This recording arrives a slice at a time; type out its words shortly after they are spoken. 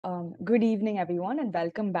Good evening, everyone, and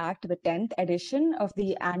welcome back to the 10th edition of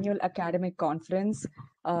the Annual Academic Conference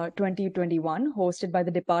 2021, hosted by the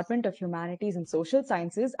Department of Humanities and Social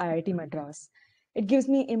Sciences, IIT Madras. It gives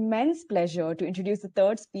me immense pleasure to introduce the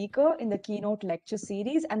third speaker in the Keynote lecture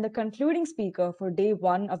series and the concluding speaker for day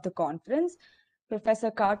one of the conference, Professor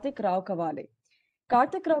Karthik Rao-Cavale.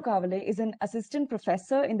 Karthik Rao-Cavale is an assistant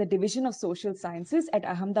professor in the Division of Social Sciences at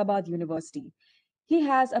Ahmedabad University. He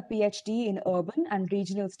has a PhD in Urban and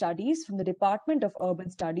Regional Studies from the Department of Urban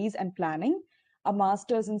Studies and Planning, a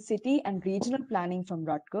Master's in City and Regional Planning from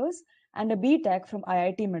Rutgers, and a BTech from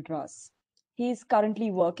IIT Madras. He is currently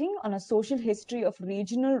working on a social history of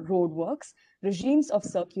regional roadworks, regimes of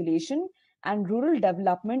circulation, and rural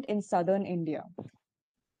development in southern India.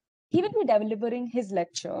 He will be delivering his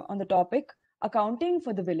lecture on the topic Accounting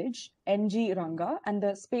for the Village, N.G. Ranga, and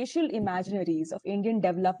the Spatial Imaginaries of Indian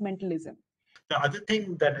Developmentalism. The other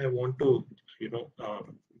thing that I want to,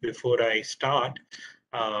 before I start,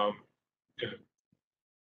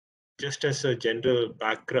 just as a general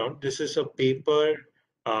background, this is a paper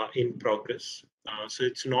in progress. So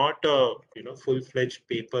it's not a full-fledged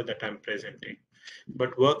paper that I'm presenting,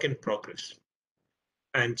 but work in progress.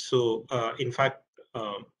 And so, in fact,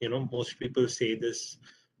 most people say this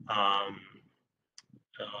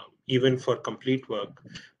even for complete work.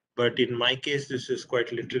 But in my case, this is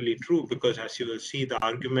quite literally true, because as you will see, the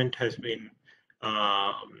argument has been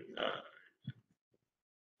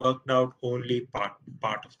worked out only part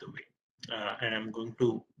of the way. And I'm going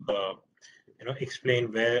to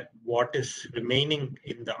explain what is remaining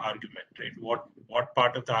in the argument, right? What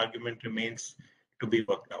part of the argument remains to be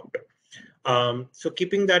worked out. So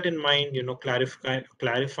keeping that in mind,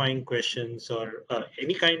 clarifying questions or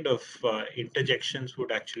any kind of interjections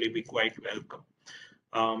would actually be quite welcome.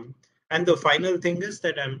 And the final thing is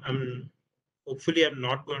that hopefully I'm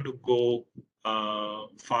not going to go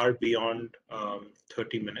far beyond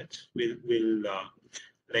 30 minutes. We'll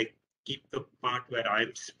keep the part where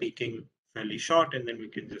I'm speaking fairly short, and then we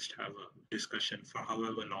can just have a discussion for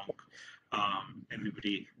however long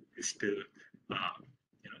everybody is still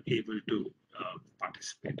able to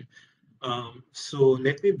participate. So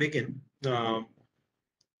let me begin. Now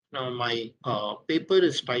my paper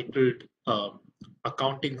is titled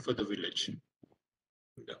Accounting for the Village.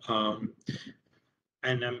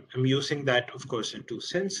 And I'm using that, of course, in two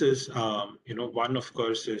senses. One, of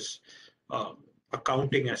course, is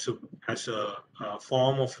accounting as a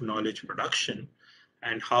form of knowledge production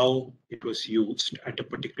and how it was used at a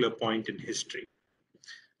particular point in history.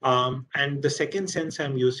 And the second sense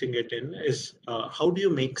I'm using it in is how do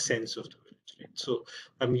you make sense of the village? Right? So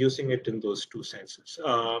I'm using it in those two senses.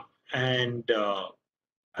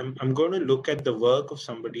 I'm going to look at the work of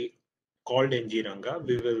somebody called N.G. Ranga.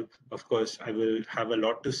 I will have a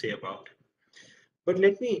lot to say about it. But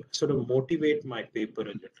let me sort of motivate my paper a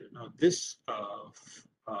little. Now, this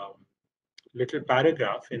little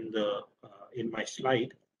paragraph in my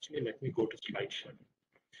slide, actually, let me go to slideshow.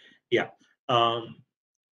 Yeah.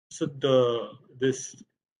 So this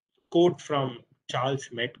quote from Charles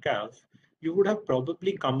Metcalfe, you would have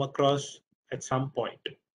probably come across at some point.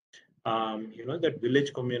 That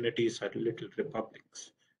village communities are little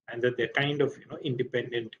republics, and that they're kind of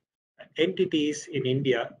independent entities in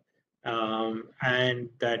India, and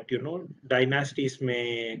that dynasties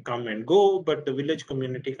may come and go, but the village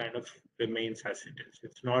community kind of remains as it is.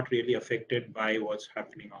 It's not really affected by what's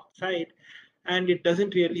happening outside, and it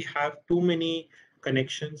doesn't really have too many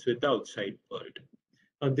connections with the outside world.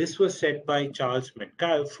 Now, this was said by Charles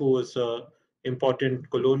Metcalfe, who was an important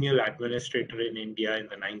colonial administrator in India in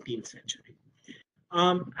the 19th century.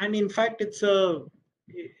 And in fact, it's a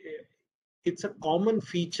common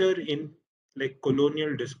feature in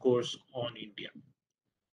colonial discourse on India.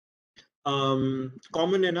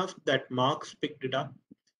 Common enough that Marx picked it up,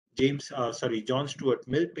 John Stuart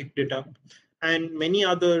Mill picked it up, and many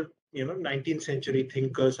other 19th century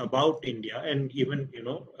thinkers about India, and even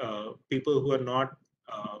people who are not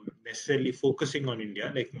necessarily focusing on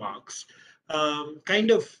India, like Marx,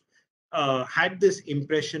 kind of had this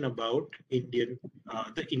impression about the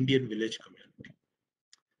Indian village community.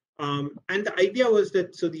 And the idea was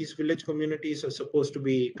that these village communities are supposed to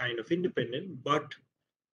be kind of independent, but,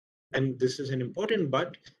 and this is an important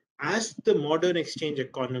but, as the modern exchange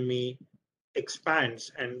economy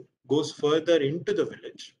expands and goes further into the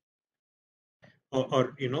village,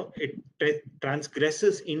 or it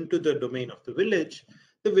transgresses into the domain of the village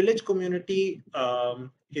community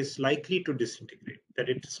is likely to disintegrate, that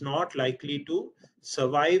it's not likely to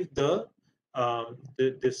survive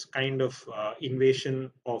this kind of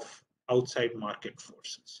invasion of outside market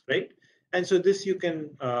forces, right? And so this you can,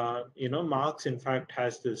 Marx in fact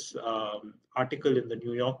has this article in the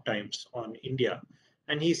New York Times on India,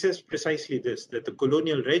 and he says precisely this, that the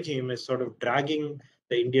colonial regime is sort of dragging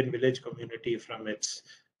the Indian village community from its,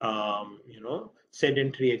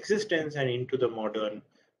 sedentary existence and into the modern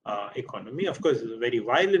economy. Of course, it's a very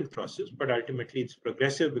violent process, but ultimately it's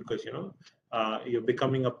progressive because, you're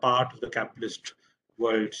becoming a part of the capitalist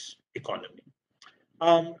world's economy.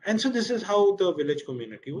 And so this is how the village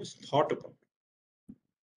community was thought about.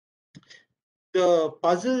 The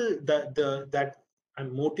puzzle that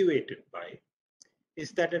I'm motivated by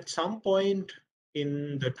is that at some point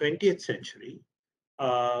in the 20th century,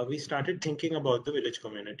 we started thinking about the village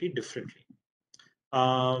community differently.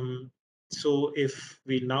 So if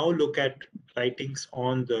we now look at writings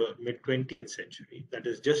on the mid 20th century, that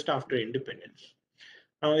is just after independence,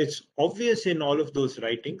 now it's obvious in all of those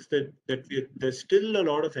writings that there's still a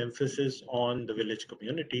lot of emphasis on the village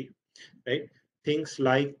community, right? Things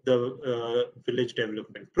like the village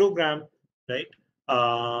development program, right?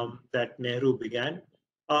 That Nehru began.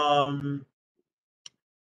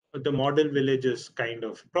 The model villages kind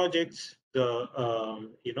of projects,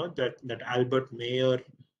 that Albert Mayer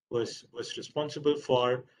was responsible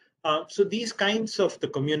for. So these kinds of the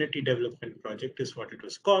community development project is what it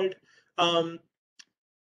was called. Um,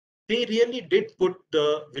 they really did put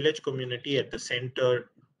the village community at the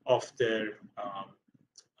center of their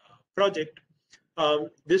project.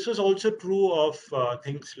 This was also true of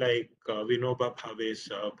things like Vinoba Bhave's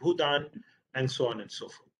Bhudan and so on and so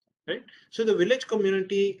forth. Right. So the village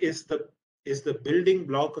community is the building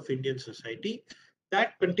block of Indian society.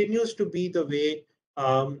 That continues to be the way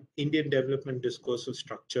Indian development discourse was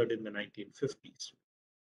structured in the 1950s.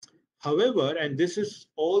 However, and this is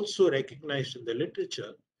also recognized in the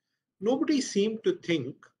literature, nobody seemed to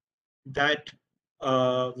think that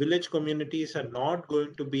village communities are not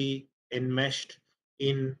going to be enmeshed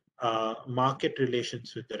in market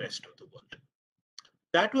relations with the rest of the world.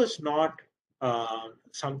 That was not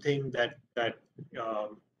something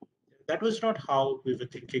um, that was not how we were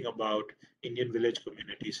thinking about Indian village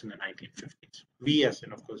communities in the 1950s. We, as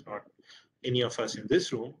in, of course, not any of us in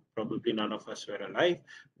this room, probably none of us were alive,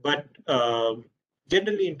 but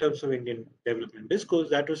generally, in terms of Indian development discourse,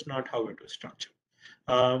 that was not how it was structured.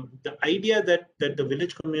 The idea that the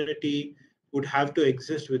village community would have to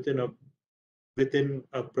exist within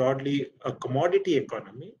a broadly a commodity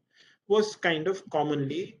economy was kind of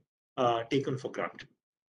commonly taken for granted.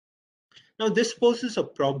 Now, this poses a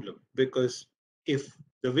problem because if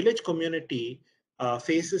the village community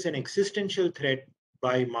faces an existential threat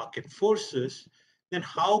by market forces, then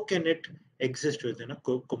how can it exist within a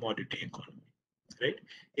commodity economy, right?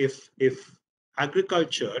 If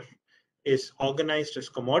agriculture is organized as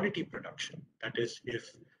commodity production, that is, if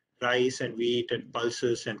rice and wheat and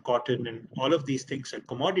pulses and cotton and all of these things are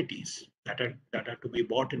commodities that are to be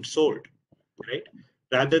bought and sold, right?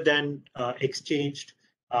 Rather than exchanged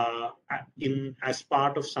in as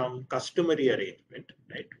part of some customary arrangement,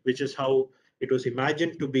 right? Which is how it was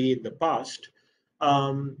imagined to be in the past.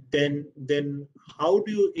 Then how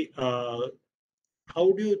do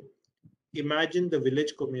you imagine the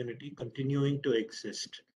village community continuing to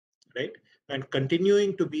exist, right? And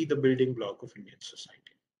continuing to be the building block of Indian society.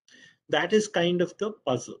 That is kind of the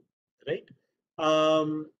puzzle, right?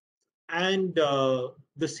 Um, and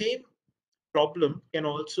the same problem can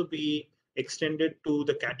also be extended to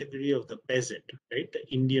the category of the peasant, right? The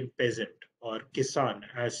Indian peasant or Kisan,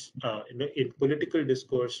 as in political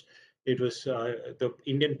discourse, it was the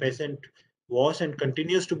Indian peasant was and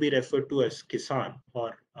continues to be referred to as Kisan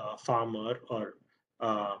or farmer, or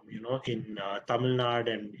in Tamil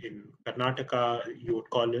Nadu and in Karnataka, you would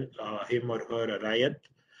call him or her a Rayat,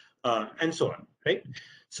 and so on, right?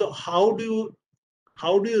 So how do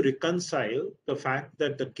you reconcile the fact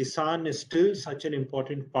that the Kisan is still such an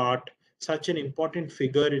important part, such an important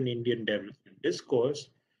figure in Indian development discourse,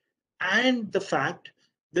 and the fact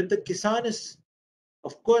that the Kisan is,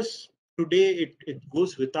 of course, today it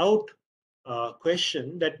goes without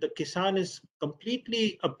question that the Kisan is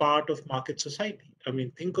completely a part of market society. I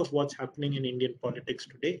mean, think of what's happening in Indian politics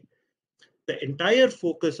today. The entire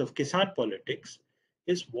focus of Kisan politics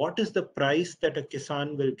is what is the price that a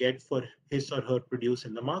Kisan will get for his or her produce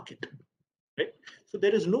in the market. Right? So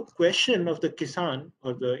there is no question of the Kisan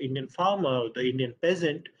or the Indian farmer or the Indian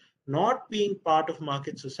peasant not being part of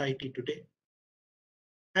market society today.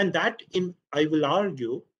 And that, I will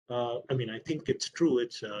argue, I think it's true,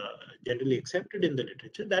 it's generally accepted in the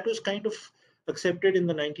literature, that was kind of accepted in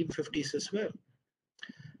the 1950s as well.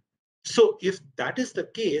 So if that is the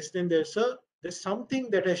case, then there's something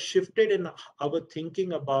that has shifted in our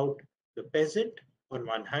thinking about the peasant on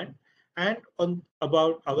one hand, and on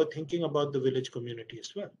about our thinking about the village community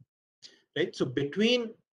as well, right? So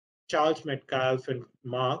between Charles Metcalfe and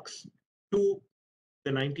Marx to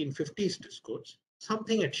the 1950s discourse,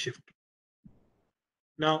 something had shifted.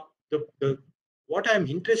 Now, what I'm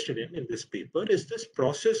interested in this paper is this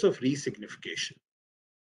process of resignification.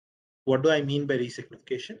 What do I mean by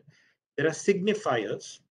resignification? There are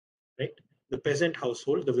signifiers, right? The peasant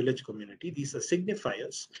household, the village community, these are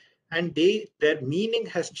signifiers, and their meaning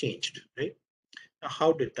has changed, right? Now,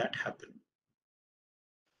 how did that happen?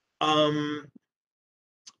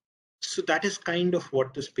 So that is kind of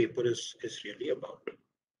what this paper is really about.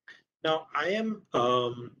 Now, I am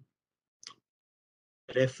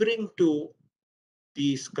referring to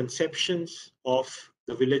these conceptions of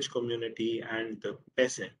the village community and the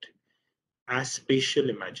peasant as spatial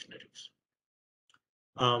imaginaries.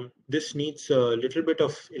 This needs a little bit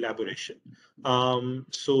of elaboration. What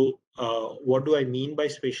do I mean by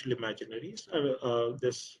spatial imaginaries?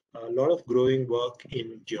 There's a lot of growing work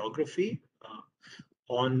in geography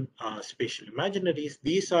on spatial imaginaries.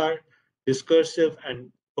 These are discursive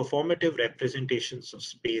and performative representations of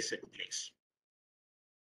space and place.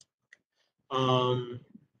 I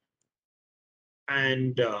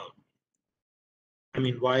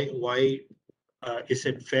mean, why is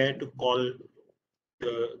it fair to call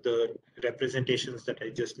the representations that I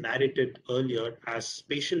just narrated earlier as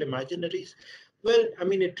spatial imaginaries? Well, I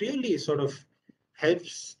mean, it really sort of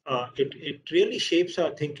helps, it really shapes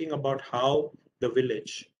our thinking about how the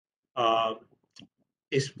village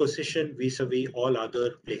is positioned vis-a-vis all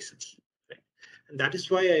other places. Right? And that is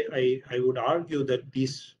why I would argue that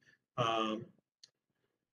these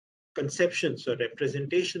conceptions or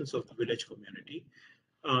representations of the village community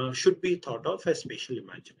should be thought of as spatial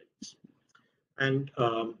imaginaries. And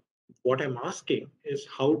what I'm asking is,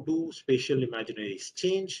 how do spatial imaginaries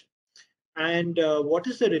change? And what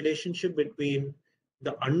is the relationship between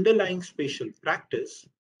the underlying spatial practice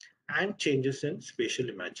and changes in spatial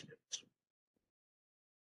imaginaries?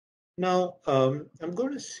 Now, I'm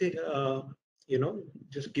going to say,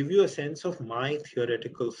 just give you a sense of my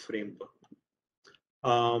theoretical framework.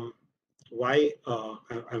 Why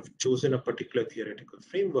I've chosen a particular theoretical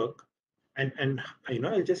framework, and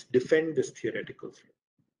I'll just defend this theoretical framework.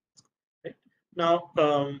 Right? Now,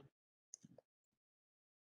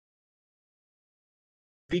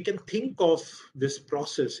 we can think of this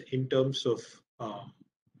process in terms of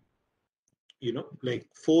like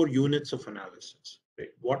 4 units of analysis.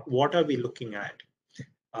 Right? What are we looking at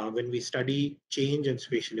when we study change and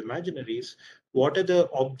spatial imaginaries? What are the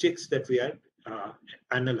objects that we are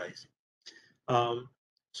analyzing?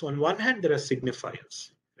 So on one hand, there are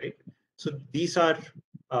signifiers, right? So these are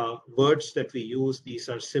words that we use. These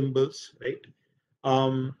are symbols, right?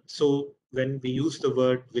 So when we use the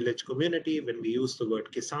word village community, when we use the word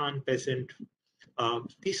kisan, peasant,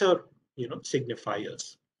 these are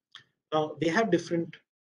signifiers. Now they have different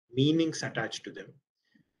meanings attached to them,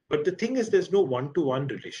 but the thing is, there's no one-to-one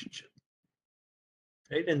relationship,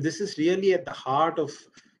 right? And this is really at the heart of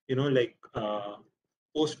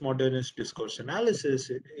postmodernist discourse analysis.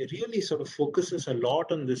 It really sort of focuses a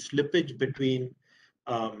lot on the slippage between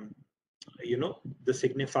the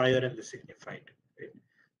signifier and the signified. Right?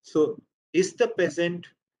 So is the peasant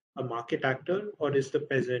a market actor, or is the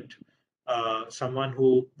peasant someone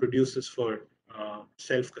who produces for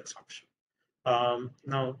self-consumption?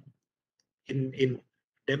 Now, in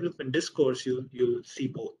development discourse, you'll see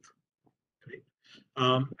both. Right?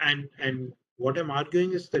 And what I'm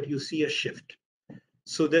arguing is that you see a shift.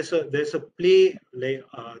 So there's a play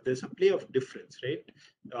of difference, right?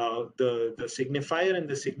 The signifier and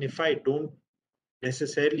the signified don't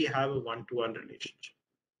necessarily have a one-to-one relationship.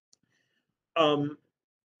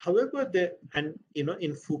 However,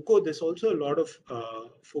 in Foucault, there's also a lot of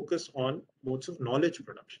focus on modes of knowledge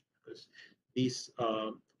production, because these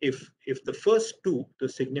if the first two, the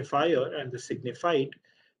signifier and the signified,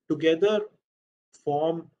 together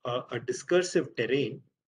form a discursive terrain,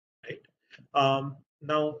 right?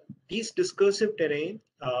 Now, these discursive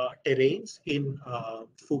terrains in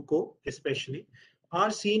Foucault, especially, are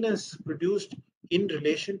seen as produced in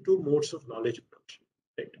relation to modes of knowledge production.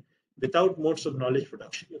 Right? Without modes of knowledge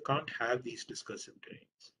production, you can't have these discursive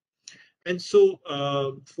terrains. And so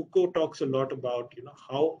Foucault talks a lot about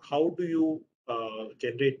how do you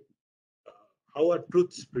generate how are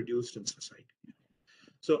truths produced in society.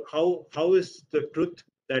 So how is the truth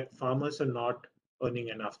that farmers are not earning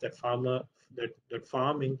enough, that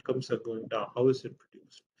farm incomes are going down? How is it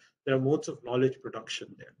produced? There are modes of knowledge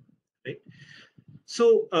production there, right?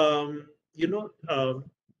 So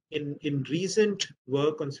in recent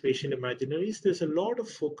work on spatial imaginaries, there's a lot of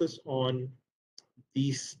focus on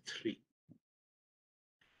these three,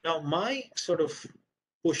 Now, my sort of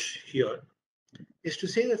push here is to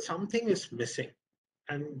say that something is missing,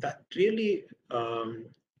 and that really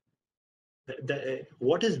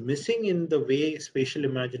what is missing in the way spatial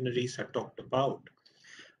imaginaries are talked about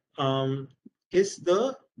um, is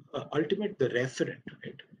the ultimate the referent,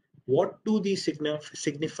 right? What do these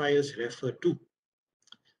signifiers refer to?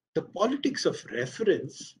 The politics of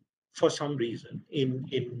reference, for some reason,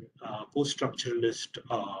 in post-structuralist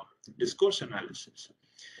discourse analysis,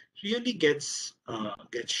 really gets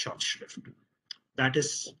short shrift. That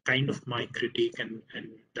is kind of my critique, and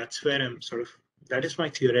that's where I'm sort of that is my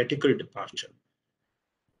theoretical departure.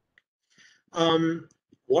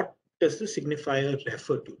 What does the signifier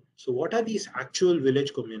refer to? So what are these actual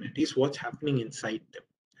village communities? What's happening inside them,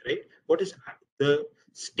 right? What is the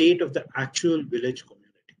state of the actual village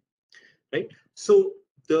community, right? So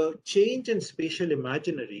the change in spatial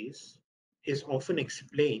imaginaries is often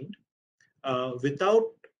explained without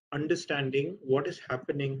understanding what is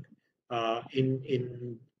happening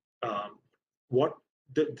in what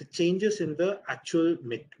the changes in the actual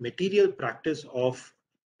material practice of,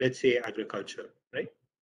 let's say, agriculture, right?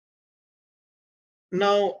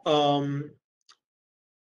 Now,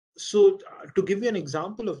 so to give you an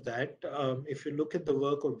example of that, if you look at the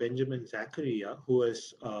work of Benjamin Zachariah, who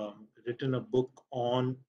has written a book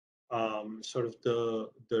on sort of the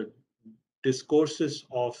discourses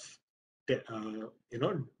of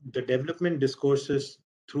the development discourses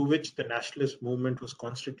through which the nationalist movement was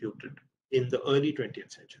constituted in the early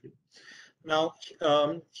 20th century. Now,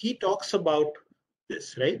 he talks about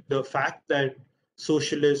this, right? The fact that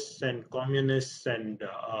socialists and communists and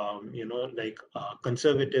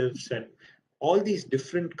conservatives and all these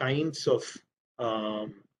different kinds of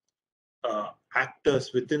um,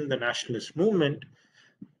 actors within the nationalist movement,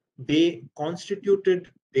 they constituted,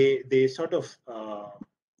 they sort of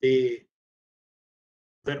they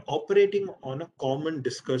were operating on a common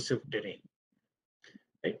discursive terrain,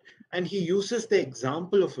 right? And he uses the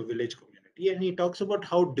example of a village community, and he talks about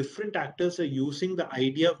how different actors are using the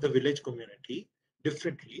idea of the village community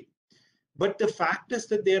differently. But the fact is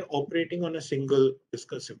that they are operating on a single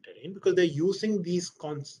discursive terrain because they're using these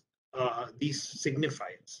signifiers,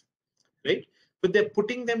 right? But they're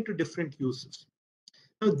putting them to different uses.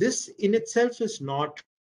 Now, this in itself is not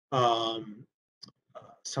um,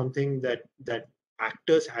 something that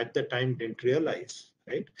actors at the time didn't realize,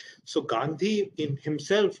 right? So Gandhi in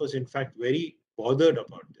himself was in fact very bothered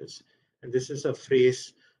about this, and this is a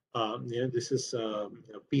phrase, this is a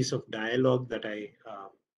piece of dialogue that I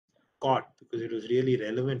caught because it was really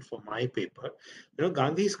relevant for my paper.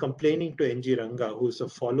 Gandhi is complaining to N.G. Ranga, who is a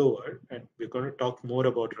follower, and we're going to talk more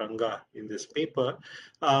about Ranga in this paper.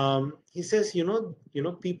 He says,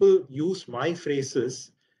 people use my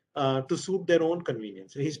phrases to suit their own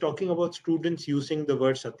convenience. He's talking about students using the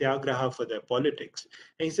word satyagraha for their politics.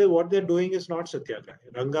 And he said, what they're doing is not satyagraha.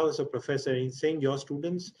 Ranga was a professor, and he's saying, your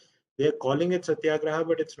students, they're calling it satyagraha,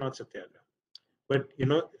 but it's not satyagraha. But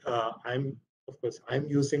I'm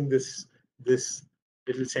using this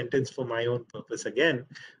little sentence for my own purpose again.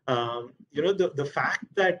 The fact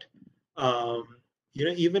that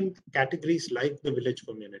even categories like the village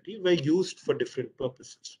community were used for different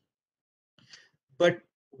purposes. But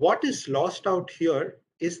what is lost out here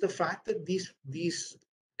is the fact that these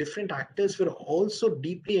different actors were also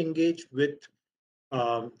deeply engaged with.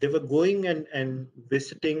 They were going and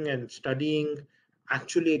visiting and studying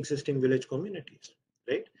actually existing village communities,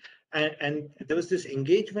 right? And there was this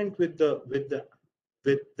engagement with the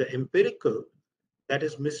empirical that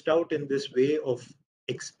is missed out in this way of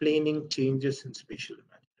explaining changes in spatial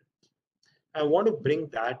imaginary. I want to bring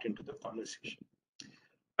that into the conversation.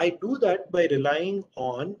 I do that by relying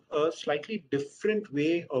on a slightly different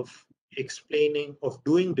way of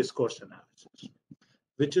doing discourse analysis,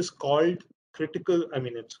 which is called critical. I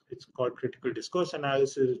mean, it's called critical discourse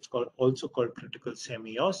analysis. It's also called critical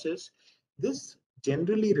semiosis. This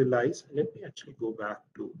generally relies. Let me actually go back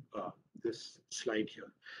to this slide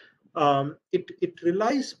here. It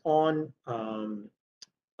relies on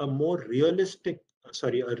a more a realist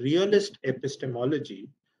epistemology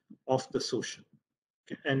of the social.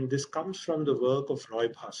 Okay? And this comes from the work of Roy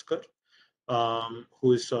Bhaskar,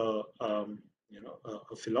 who is a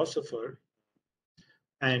philosopher,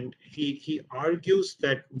 and he argues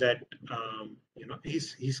that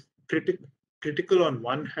he's critical on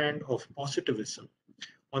one hand of positivism,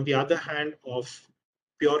 on the other hand of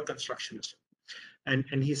pure constructionism,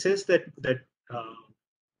 and he says that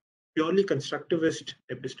purely constructivist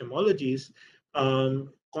epistemologies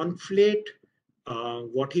conflate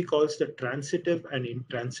what he calls the transitive and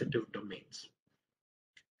intransitive domains.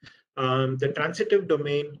 The transitive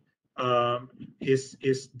domain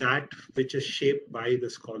is that which is shaped by the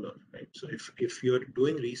scholar, right? So if you're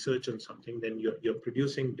doing research on something, then you're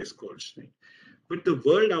producing discourse, right? But the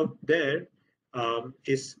world out there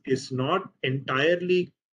is not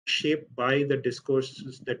entirely shaped by the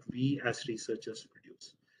discourses that we as researchers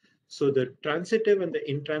produce. So the transitive and the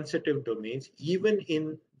intransitive domains, even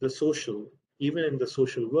in the social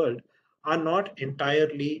world, are not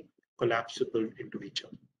entirely collapsible into each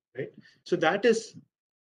other, right? So that is,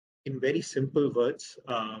 in very simple words,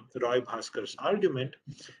 Roy Bhaskar's argument.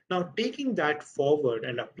 Now, taking that forward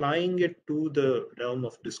and applying it to the realm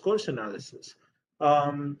of discourse analysis,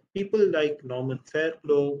 people like Norman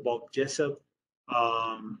Fairclough, Bob Jessup,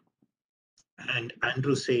 um, and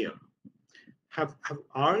Andrew Sayer have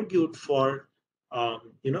argued for,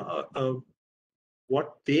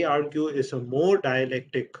 what they argue is a more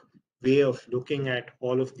dialectic way of looking at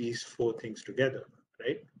all of these four things together,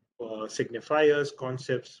 right? Signifiers,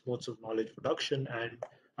 concepts, modes of knowledge production, and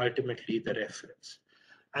ultimately the reference.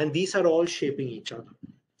 And these are all shaping each other.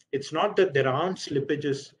 It's not that there aren't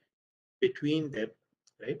slippages between them,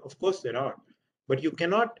 right? Of course there are, but you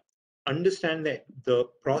cannot understand the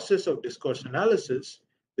process of discourse analysis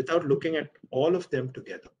without looking at all of them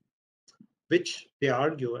together, which they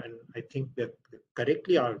argue, and I think they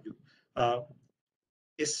correctly argue, uh,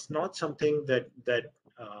 is not something that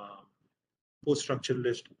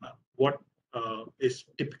post-structuralist, what is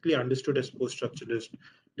typically understood as post-structuralist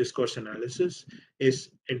discourse analysis is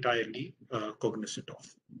entirely cognizant of.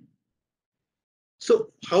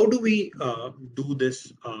 So how do we do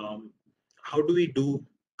this? How do we do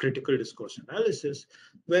critical discourse analysis?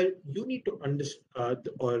 Well, you need to understand,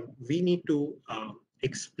 or we need to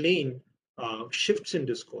explain shifts in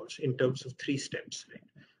discourse in terms of three steps. Right?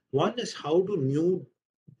 One is how do new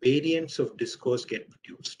variants of discourse get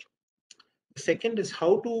produced? The second is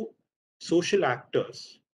how do social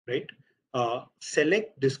actors, right,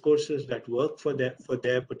 select discourses that work for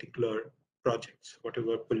their particular projects,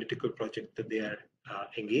 whatever political project that they are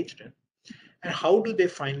engaged in, and how do they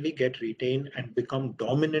finally get retained and become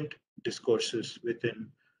dominant discourses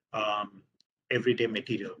within um, everyday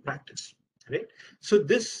material practice, right? So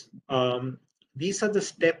these are the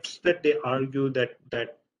steps that they argue that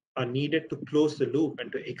are needed to close the loop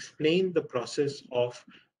and to explain the process of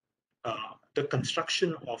the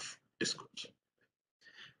construction of discourse.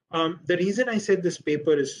 The reason I said this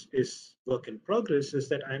paper is work in progress is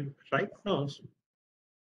that I'm right now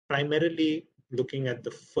primarily looking at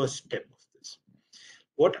the first step of this.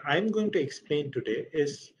 What I'm going to explain today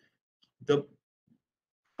is the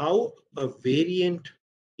how a variant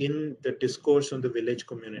in the discourse on the village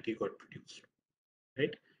community got produced,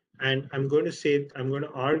 right? And I'm going to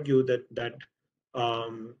argue that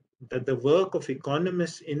the work of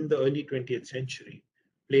economists in the early 20th century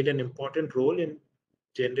played an important role in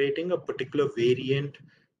generating a particular variant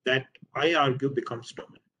that I argue becomes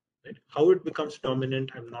dominant. Right? How it becomes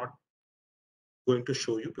dominant, I'm not going to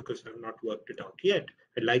show you because I've not worked it out yet.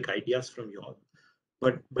 I'd like ideas from you all,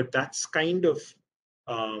 but that's kind of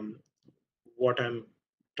um, what I'm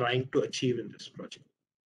trying to achieve in this project.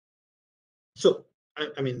 So,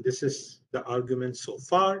 I mean, this is the argument so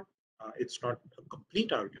far. It's not a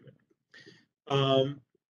complete argument. Um,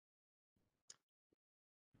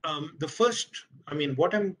 the first, I mean,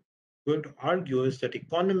 what I'm going to argue is that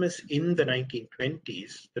economists in the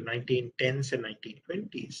 1920s, the 1910s and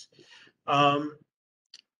 1920s,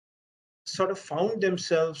 sort of found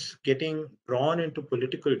themselves getting drawn into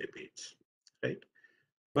political debates, right?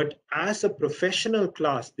 But as a professional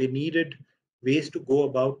class, they needed ways to go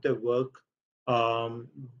about their work um,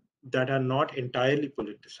 that are not entirely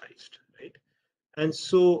politicized, right? And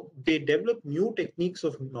so they developed new techniques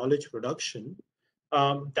of knowledge production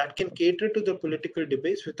that can cater to the political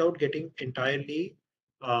debates without getting entirely,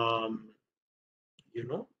 um, you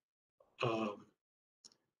know, um,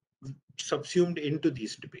 subsumed into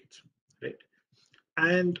these debates, right?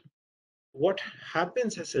 And what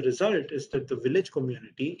happens as a result is that the village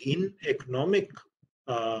community in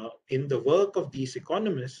the work of these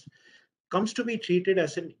economists comes to be treated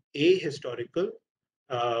as an ahistorical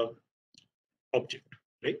uh, object,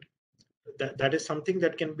 right? That is something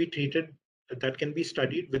that can be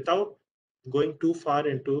studied without going too far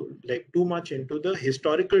into, like, too much into the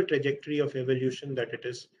historical trajectory of evolution that it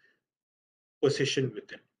is positioned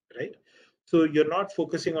within, right? So you're not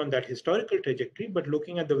focusing on that historical trajectory, but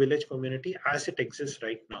looking at the village community as it exists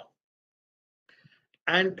right now.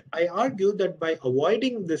 And I argue that by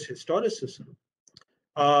avoiding this historicism,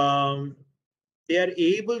 um, they are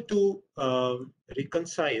able to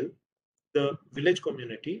reconcile the village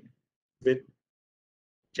community with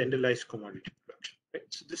generalized commodity production. Right?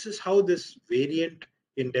 So this is how this variant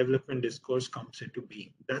in development discourse comes into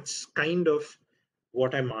being. That's kind of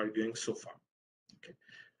what I'm arguing so far. Okay.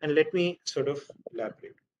 And let me sort of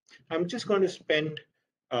elaborate. I'm just going to spend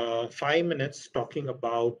 5 minutes talking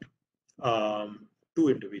about two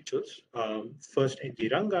individuals. First, N.G.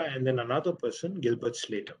 Ranga, and then another person, Gilbert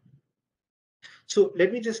Slater. So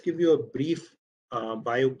let me just give you a brief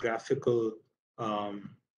biographical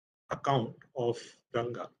account of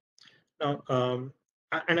Ranga. Now,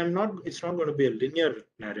 and it's not going to be a linear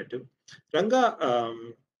narrative. Ranga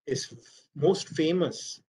is most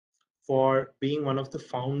famous for being one of the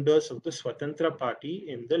founders of the Swatantra Party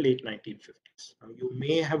in the late 1950s. Now, you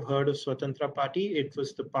may have heard of Swatantra Party. It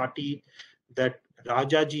was the party that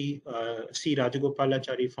Rajaji, C.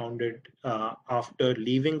 Rajagopalachari founded after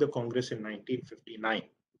leaving the Congress in 1959.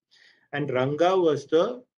 And Ranga was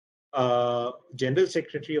the general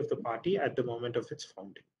secretary of the party at the moment of its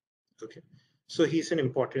founding. Okay, so he's an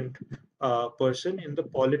important person in the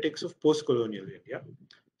politics of post-colonial India.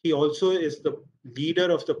 He also is the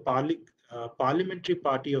leader of the parliamentary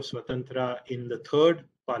party of Swatantra in the third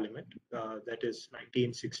parliament, that is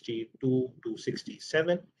 1962 to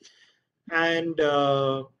 67. And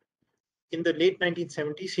in the late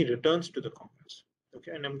 1970s, he returns to the Congress.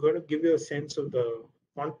 Okay, and I'm going to give you a sense of the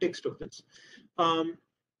context of this.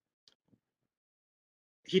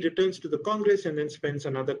 He returns to the Congress and then spends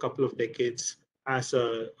another couple of decades as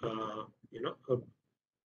a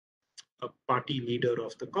party leader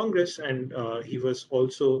of the Congress, and he was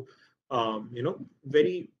also,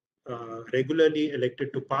 very regularly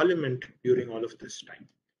elected to Parliament during all of this time.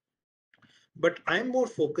 But I'm more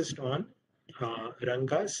focused on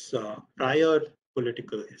Ranga's prior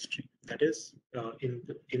political history, that is,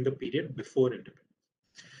 in the period before independence.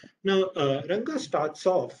 Now, Ranga starts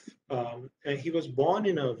off, he was born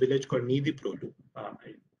in a village called Neediprodu,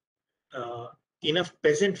 in a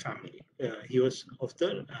peasant family. He was of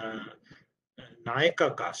the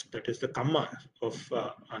Nayaka caste, that is the Kamma of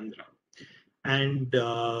Andhra. And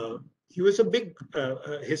he was a big,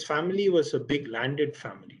 his family was a big landed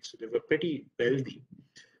family, so they were pretty wealthy.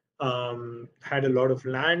 Had a lot of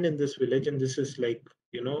land in this village, and this is like,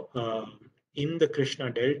 in the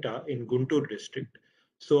Krishna Delta in Guntur district.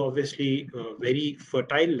 So obviously, very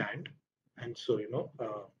fertile land. And so,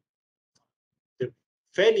 they're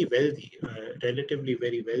fairly wealthy, relatively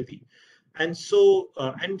very wealthy. And so,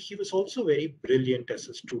 and he was also very brilliant as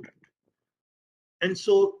a student. And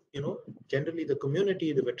so, generally the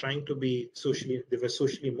community, they were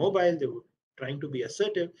socially mobile, they were trying to be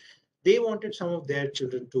assertive. They wanted some of their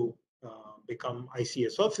children to become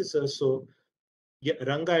ICS officers. So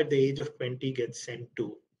Ranga at the age of 20 gets sent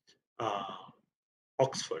to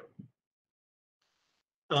Oxford.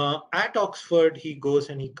 At Oxford, he goes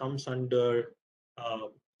and he comes under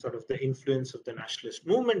sort of the influence of the nationalist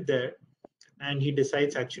movement there. And he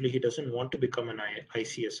decides actually he doesn't want to become an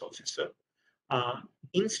ICS officer.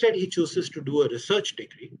 Instead, he chooses to do a research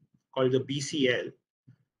degree called the BCL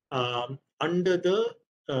under the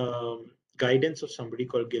guidance of somebody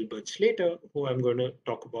called Gilbert Slater, who I'm going to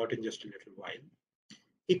talk about in just a little while.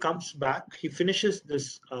 He comes back, he finishes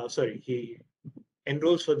this, he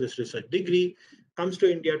enrolls for this research degree, comes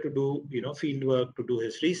to India to do, field work, to do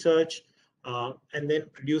his research, and then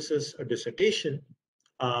produces a dissertation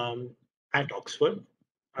at Oxford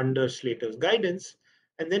under Slater's guidance,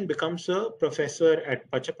 and then becomes a professor at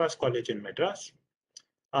Pachapas College in Madras,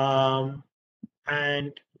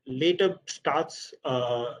 and later starts,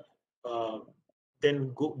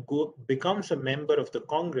 then becomes a member of the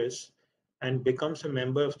Congress and becomes a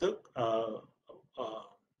member of the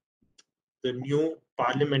new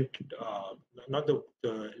parliament, not the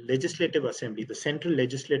legislative assembly, the Central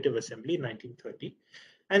Legislative Assembly in 1930.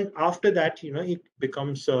 And after that, he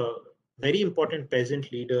becomes a very important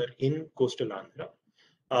peasant leader in coastal Andhra.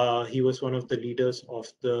 He was one of the leaders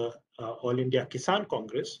of the All India Kisan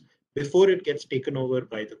Congress before it gets taken over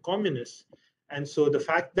by the communists. And so the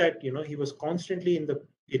fact that he was constantly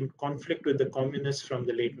in conflict with the communists from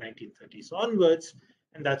the late 1930s onwards,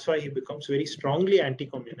 and that's why he becomes very strongly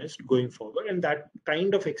anti-communist going forward. And that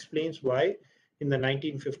kind of explains why in the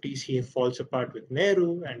 1950s he falls apart with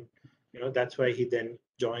Nehru, and that's why he then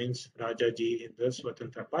joins Rajaji in the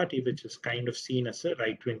Swatantra Party, which is kind of seen as a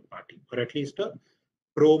right-wing party, or at least a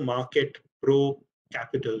pro-market,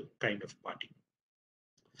 pro-capital kind of party.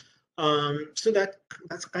 So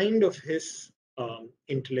that's kind of his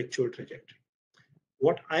intellectual trajectory.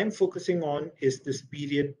 What I'm focusing on is this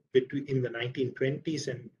period in the 1920s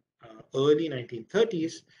and early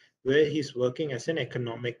 1930s, where he's working as an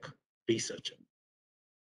economic researcher.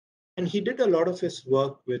 And he did a lot of his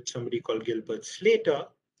work with somebody called Gilbert Slater,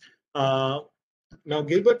 Now,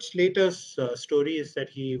 Gilbert Slater's story is that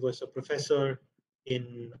he was a professor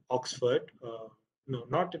in Oxford, no,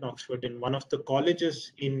 not in Oxford, in one of the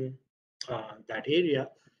colleges in that area.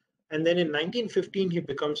 And then in 1915, he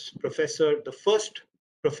becomes professor, the first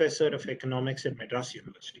professor of economics at Madras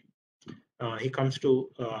University. He comes to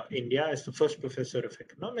India as the first professor of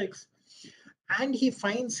economics, and he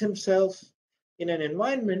finds himself in an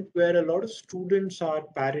environment where a lot of students are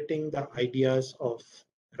parroting the ideas of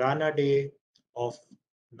Ranade, of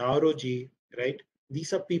Nauroji, right?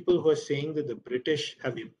 These are people who are saying that the British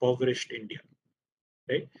have impoverished India,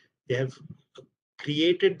 right? They have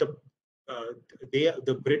created uh,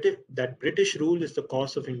 the British, that British rule is the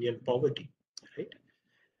cause of Indian poverty, right?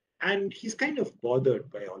 And he's kind of bothered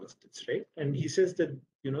by all of this, right? And he says that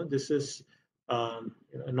this is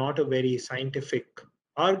not a very scientific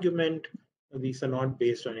argument. These are not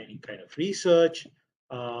based on any kind of research.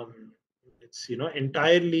 It's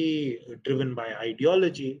entirely driven by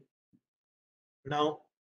ideology. Now,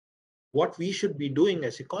 what we should be doing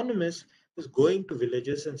as economists is going to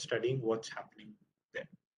villages and studying what's happening there.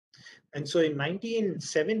 And so in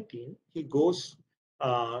 1917, he goes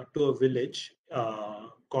to a village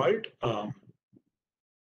called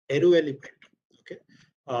Eruvelipet, okay,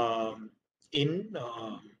 in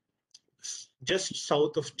just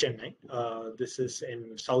south of Chennai. This is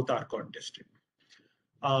in South Arcot district.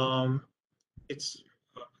 Um, it's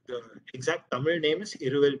the exact Tamil name is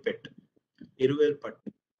Iruvelpet. Iruvelpat.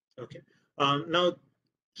 Okay. Now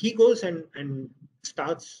he goes and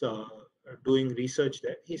starts doing research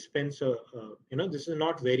there. He spends this is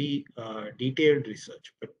not very detailed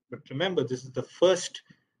research, but remember, this is the first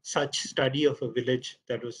such study of a village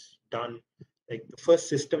that was done, like the first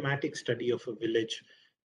systematic study of a village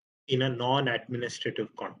in a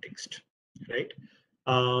non-administrative context, right?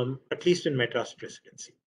 At least in Madras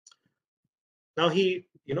presidency. Now he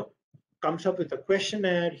comes up with a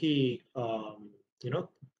questionnaire. He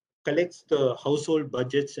collects the household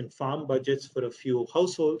budgets and farm budgets for a few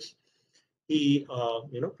households. He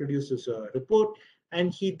produces a report,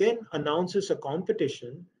 and he then announces a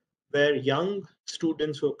competition where young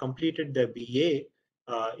students who have completed their BA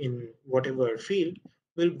in whatever field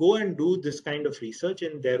will go and do this kind of research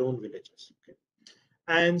in their own villages. Okay?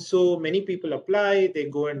 And so many people apply, they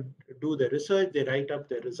go and do the research, they write up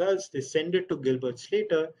their results, they send it to Gilbert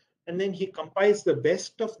Slater, and then he compiles the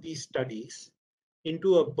best of these studies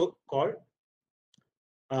into a book called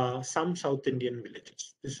Some South Indian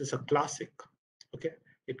Villages. This is a classic. Okay,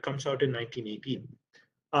 it comes out in 1918.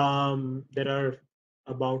 There are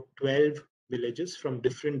about 12 villages from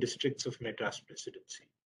different districts of Madras presidency.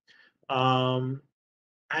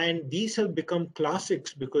 And these have become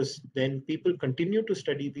classics because then people continue to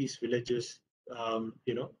study these villages,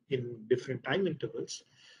 in different time intervals.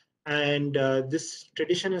 And this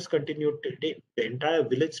tradition has continued till date. The entire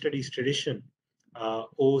village studies tradition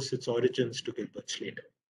owes its origins to Gilbert Slater.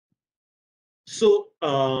 So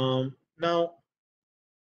now,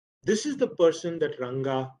 this is the person that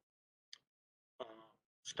Ranga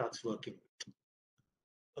starts working with.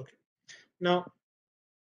 Okay. Now,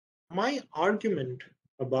 my argument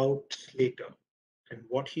about Slater and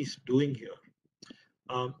what he's doing here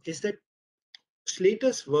is that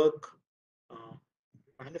Slater's work uh,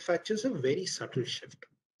 manufactures a very subtle shift,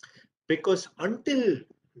 because until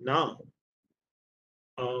now,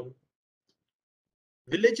 um,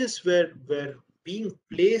 villages were being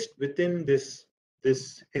placed within this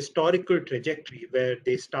historical trajectory where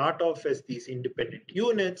they start off as these independent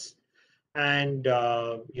units, and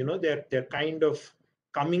they're kind of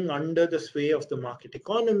coming under the sway of the market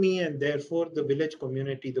economy, and therefore the village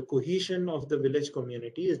community, the cohesion of the village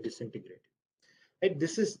community is disintegrating. Right?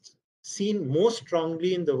 This is seen most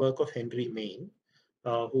strongly in the work of Henry Maine,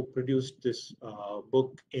 who produced this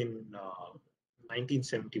book in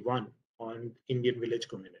 1971 on Indian village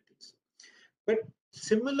communities. But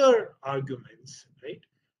similar arguments, right?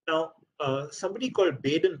 Now, somebody called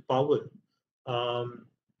Baden-Powell um,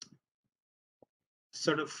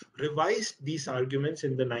 sort of revised these arguments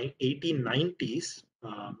in the 1890s.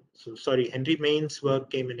 So, sorry, Henry Maine's work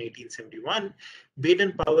came in 1871.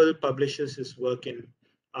 Baden-Powell publishes his work in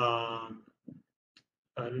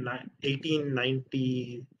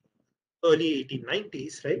 1890, early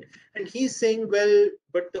 1890s, right? And he's saying, well,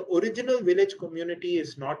 but the original village community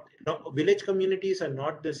is not, village communities are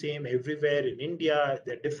not the same everywhere in India.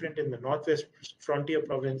 They're different in the Northwest Frontier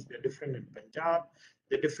Province, they're different in Punjab,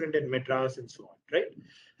 they're different in Madras, and so on, right?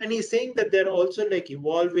 And he's saying that they're also like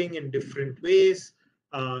evolving in different ways.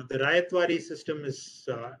 The Rayatwari system is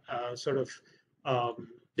sort of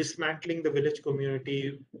dismantling the village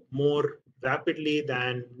community more rapidly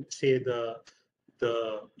than, say, the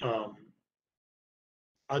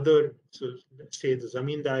other, so let's say the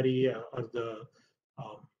zamindari or the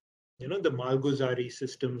the Malguzari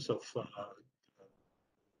systems of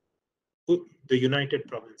the United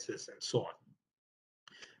Provinces and so on.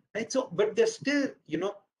 Right. So, but there's still,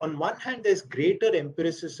 on one hand, there's greater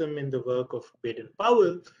empiricism in the work of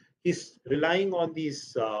Baden-Powell. He's relying on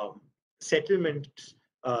these settlement,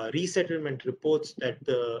 resettlement reports that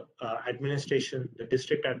the the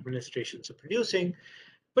district administrations are producing,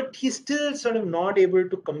 but he's still sort of not able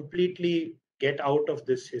to completely get out of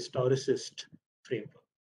this historicist framework.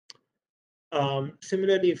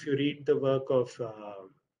 Similarly, if you read the work of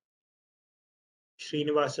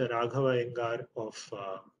Srinivasa Raghava Iyengar of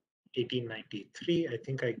 1893. I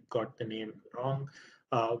think I got the name wrong,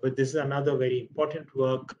 but this is another very important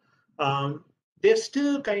work. They're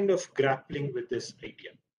still kind of grappling with this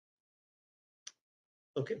idea.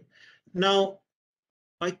 Okay. Now,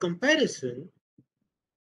 by comparison,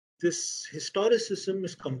 this historicism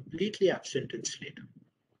is completely absent in Slater.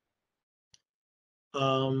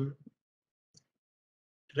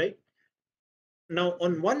 Right? Now,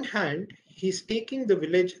 on one hand, he's taking the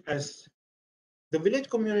village as the village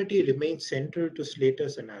community remains central to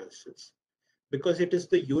Slater's analysis because it is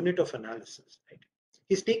the unit of analysis. Right?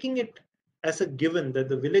 He's taking it as a given that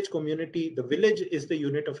the village community, the village is the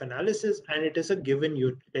unit of analysis, and it is a given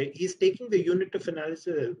unit. He's taking the unit of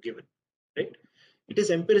analysis as given. Right? It is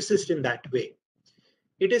empiricist in that way.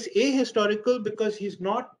 It is ahistorical because he's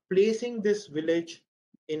not placing this village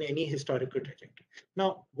in any historical trajectory.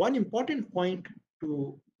 Now, one important point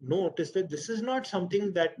to note is that this is not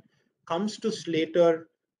something that comes to Slater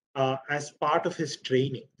as part of his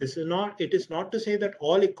training. This is not. It is not to say that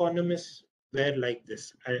all economists were like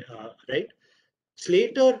this, right?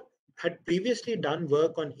 Slater had previously done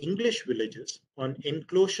work on English villages, on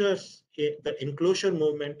enclosures, the enclosure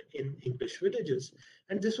movement in English villages,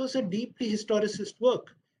 and this was a deeply historicist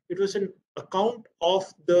work. It was an account of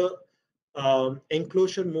the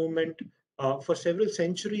enclosure movement for several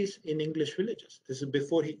centuries in English villages. This is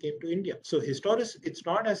before he came to India. So it's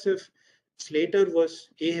not as if Slater was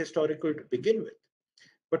ahistorical to begin with.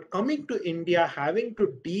 But coming to India, having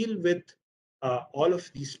to deal with all of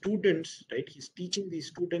these students, right? He's teaching these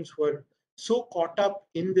students who are so caught up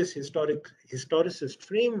in this historicist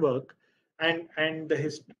framework, and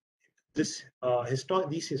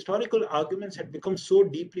these historical arguments had become so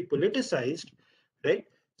deeply politicized, right?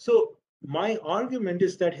 So my argument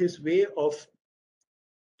is that his way of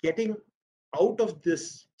getting out of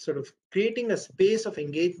this, sort of creating a space of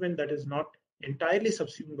engagement that is not entirely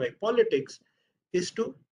subsumed by politics, is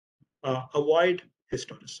to avoid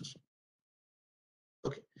historicism.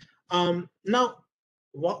 Okay. Now,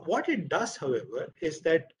 what it does, however, is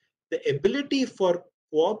that the ability for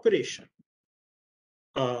cooperation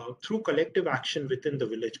through collective action within the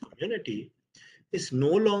village community is no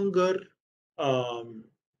longer,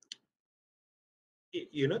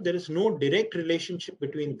 there is no direct relationship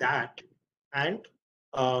between that and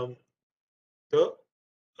the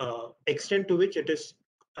extent to which it is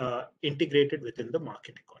integrated within the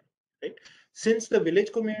market economy, right? Since the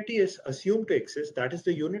village community is assumed to exist, that is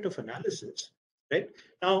the unit of analysis, right?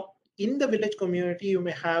 Now, in the village community, you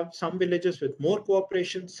may have some villages with more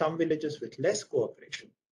cooperation, some villages with less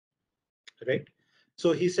cooperation, right?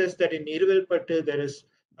 So he says that in Irvelpattu, there is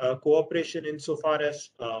cooperation insofar as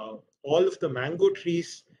all of the mango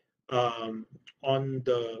trees on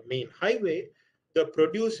the main highway, the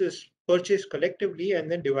produce is purchased collectively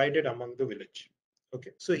and then divided among the village.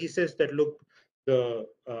 Okay, so he says that look, the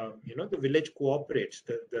the village cooperates.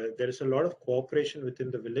 There is a lot of cooperation within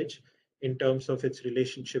the village in terms of its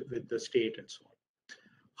relationship with the state and so on.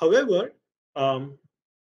 However,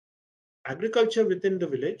 agriculture within the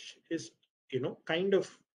village is kind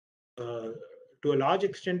of to a large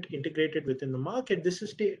extent integrated within the market. This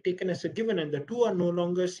is taken as a given, and the two are no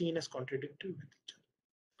longer seen as contradictory with each other.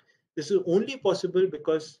 This is only possible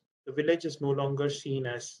because the village is no longer seen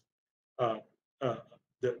as uh, uh,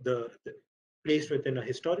 the placed within a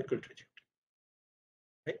historical trajectory.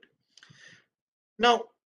 Right now,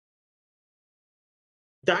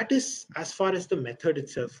 that is as far as the method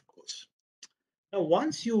itself goes. Now,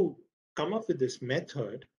 once you come up with this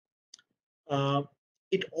method,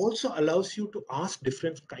 it also allows you to ask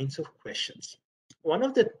different kinds of questions. One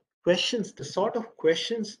of the questions, the sort of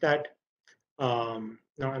questions that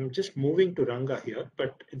now I'm just moving to Ranga here,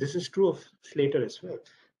 but this is true of Slater as well.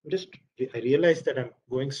 I realized that I'm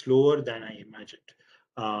going slower than I imagined.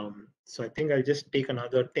 So I think I'll just take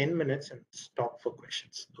another 10 minutes and stop for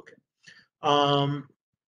questions. Okay.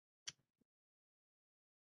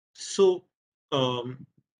 So,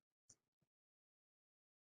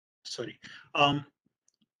 sorry.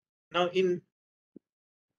 Now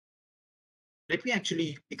let me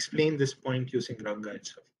actually explain this point using Ranga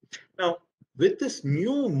itself. Now, with this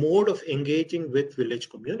new mode of engaging with village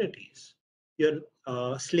communities, your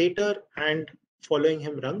Slater and following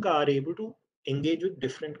him Ranga are able to engage with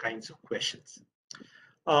different kinds of questions.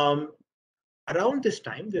 Um, Around this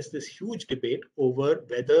time, there's this huge debate over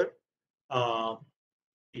whether, uh,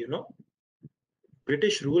 you know,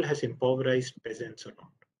 British rule has impoverished peasants or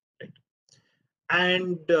not, right?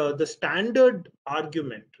 And the standard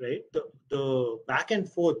argument, right, the back and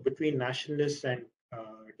forth between nationalists and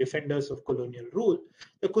defenders of colonial rule,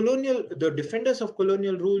 the defenders of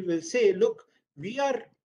colonial rule will say, look, we are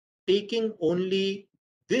taking only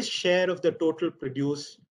this share of the total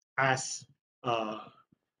produce as uh,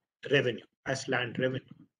 revenue, as land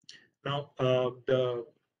revenue. Now, the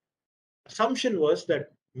assumption was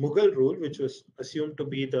that Mughal rule, which was assumed to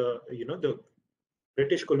be the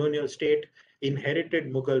British colonial state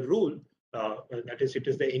inherited Mughal rule. That is, it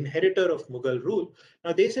is the inheritor of Mughal rule.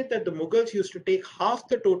 Now, they said that the Mughals used to take half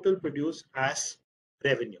the total produce as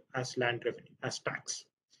revenue, as land revenue, as tax.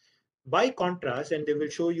 By contrast, and they will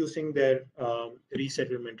show using their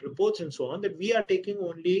resettlement reports and so on, that we are taking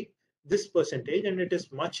only this percentage and it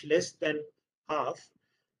is much less than half.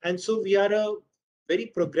 And so we are a very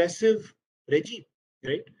progressive regime,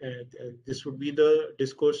 right? This would be the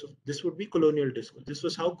discourse, this would be colonial discourse. This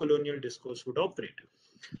was how colonial discourse would operate.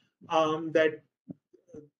 That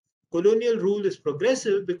colonial rule is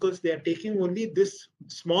progressive because they are taking only this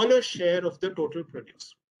smaller share of the total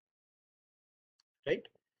produce, right?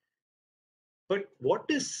 But what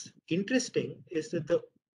is interesting is that the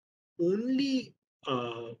only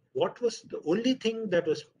what was the only thing that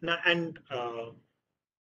was, and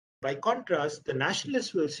by contrast, the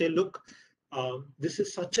nationalists will say, look, this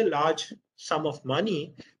is such a large sum of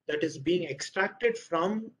money that is being extracted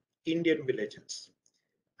from Indian villages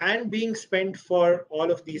and being spent for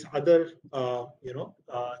all of these other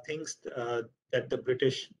things that the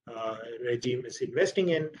British regime is investing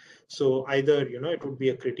in. So either it would be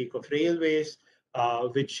a critique of railways,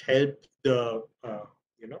 which help the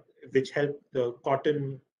which help the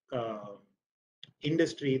cotton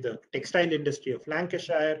industry, the textile industry of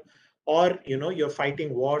Lancashire, or you're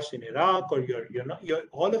fighting wars in Iraq, or you're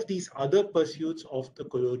all of these other pursuits of the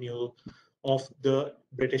colonial of the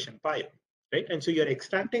British Empire, right? And so you're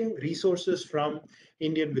extracting resources from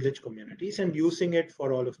Indian village communities and using it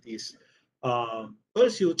for all of these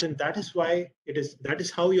pursuits, and that is why that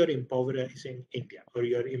is how you're impoverishing India, or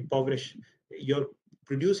you're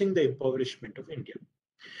producing the impoverishment of India.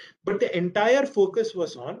 But the entire focus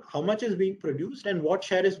was on how much is being produced and what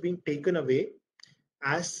share is being taken away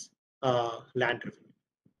as land revenue,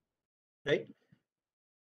 right?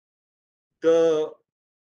 The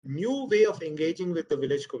new way of engaging with the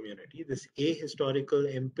village community, this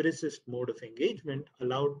ahistorical empiricist mode of engagement,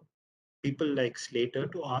 allowed people like Slater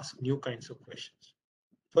to ask new kinds of questions.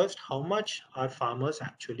 First, how much are farmers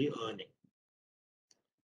actually earning?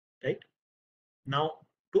 Right? Now,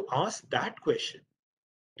 to ask that question,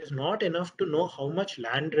 it is not enough to know how much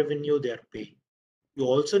land revenue they are paying. You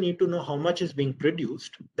also need to know how much is being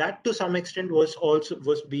produced. That to some extent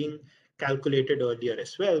was being calculated earlier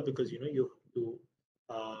as well, because you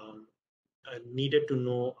needed to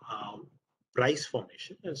know price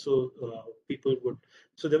formation, and so people would.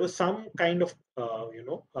 So there was some kind of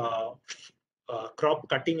crop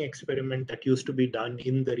cutting experiment that used to be done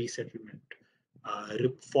in the resettlement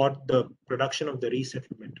for the production of the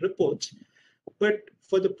resettlement reports. But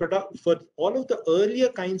for all of the earlier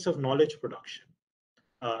kinds of knowledge production,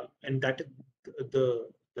 and that the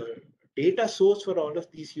data source for all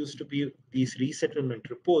of these used to be these resettlement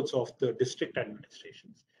reports of the district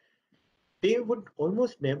administrations. They would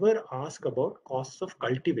almost never ask about costs of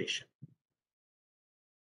cultivation.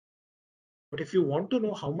 But if you want to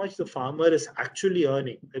know how much the farmer is actually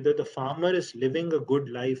earning, whether the farmer is living a good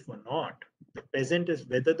life or not,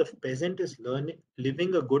 whether the peasant is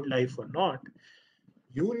living a good life or not,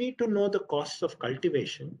 you need to know the costs of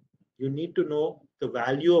cultivation. You need to know the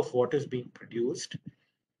value of what is being produced,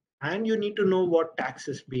 and you need to know what tax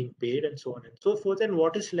is being paid, and so on and so forth, and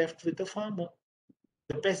what is left with the farmer,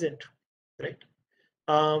 the peasant, right?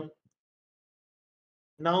 Um,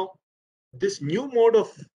 Now, this new mode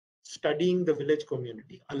of studying the village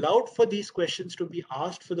community allowed for these questions to be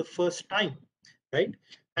asked for the first time, right?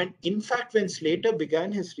 And in fact, when Slater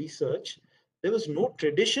began his research, there was no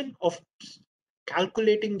tradition of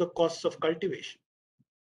calculating the costs of cultivation.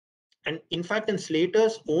 And in fact, in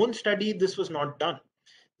Slater's own study, this was not done.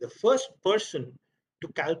 The first person to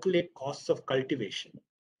calculate costs of cultivation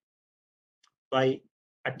by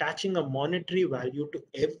attaching a monetary value to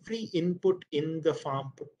every input in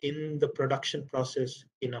the production process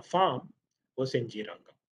in a farm was N.G.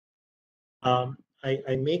 Ranga.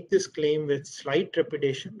 I make this claim with slight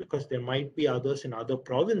trepidation because there might be others in other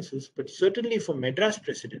provinces, but certainly for Madras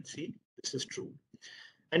presidency, this is true.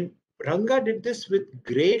 And Ranga did this with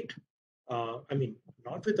great,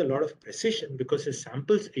 not with a lot of precision, because his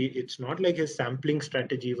samples, it's not like his sampling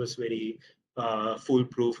strategy was very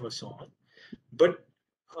foolproof or so on. But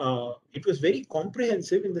it was very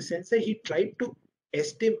comprehensive in the sense that he tried to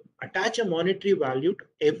attach a monetary value to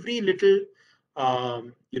every little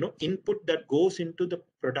input that goes into the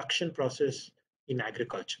production process in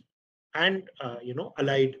agriculture and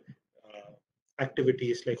allied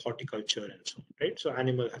activities like horticulture and so on, right? So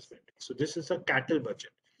animal husbandry. So this is a cattle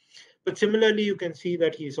budget. But similarly, you can see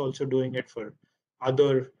that he's also doing it for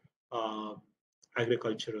other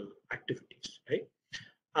agricultural activities, right?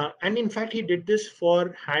 And in fact, he did this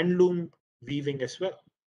for handloom weaving as well.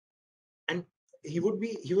 And he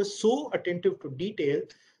was so attentive to detail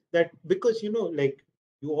that, because like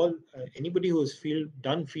you all, anybody who's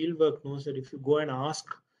done field work knows that if you go and ask,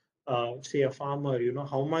 say, a farmer,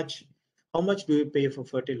 how much do you pay for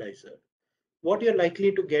fertilizer, what you're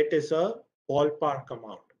likely to get is a ballpark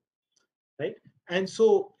amount, right? And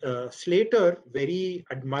so Slater very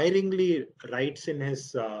admiringly writes in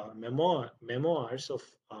his memoirs of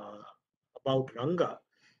about Ranga.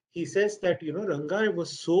 He says that Ranga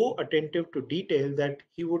was so attentive to detail that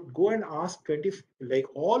he would go and ask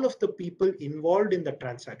all of the people involved in the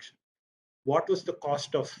transaction, what was the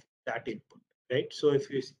cost of that input, right? So if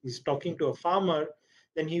he's talking to a farmer,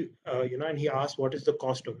 then he and he asks what is the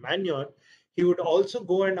cost of manure, he would also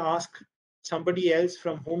go and ask somebody else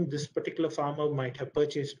from whom this particular farmer might have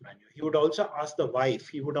purchased manure. He would also ask the wife,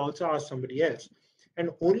 he would also ask somebody else, and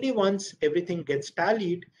only once everything gets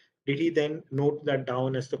tallied did he then note that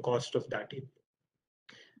down as the cost of that input,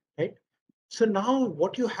 right? So now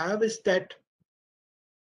what you have is that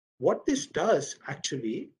what this does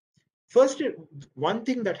actually, first, one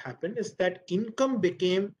thing that happened is that income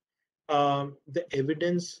became the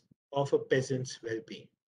evidence of a peasant's well-being,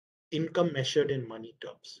 income measured in money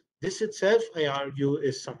terms. This itself, I argue,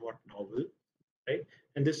 is somewhat novel, right?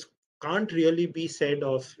 And this can't really be said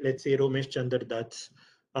of, let's say, Ramesh Chandra Dutt's,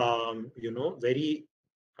 very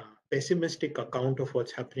pessimistic account of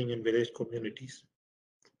what's happening in village communities.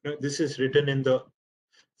 This is written in the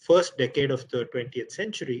first decade of the 20th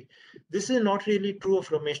century. This is not really true of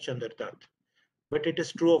Ramesh Chandra Dutt, but it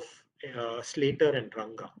is true of Slater and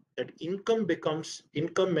Ranga, that income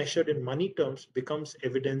measured in money terms becomes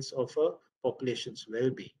evidence of a population's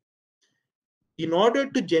well-being. In order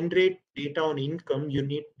to generate data on income, you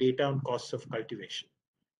need data on costs of cultivation,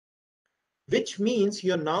 which means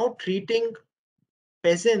you're now treating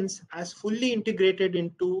peasants as fully integrated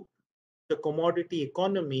into the commodity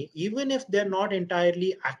economy, even if they're not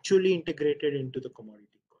entirely actually integrated into the commodity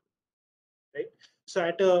economy, right? So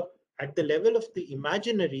at the level of the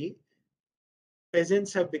imaginary,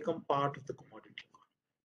 peasants have become part of the commodity economy.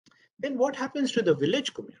 Then what happens to the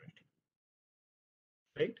village community,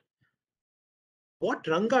 right? What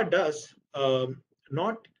Ranga does,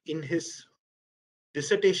 not in his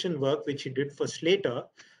dissertation work, which he did for Slater,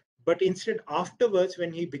 but instead afterwards,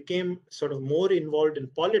 when he became sort of more involved in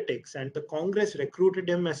politics and the Congress recruited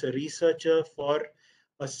him as a researcher for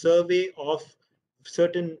a survey of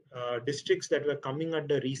certain districts that were coming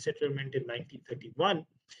under resettlement in 1931,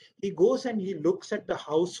 he goes and he looks at the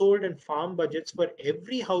household and farm budgets for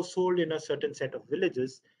every household in a certain set of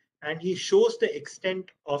villages, and he shows the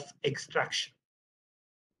extent of extraction,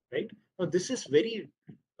 right? Now, this is very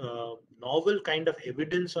novel kind of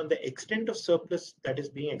evidence on the extent of surplus that is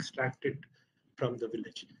being extracted from the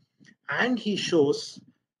village. And he shows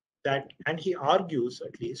that, and he argues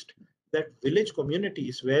at least, that village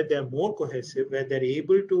communities where they're more cohesive, where they're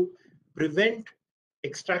able to prevent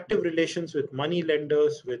extractive relations with money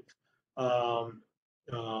lenders, with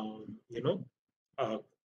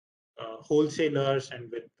wholesalers,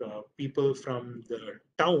 and with people from the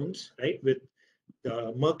towns, right? With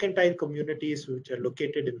the mercantile communities which are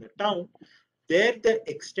located in the town, there the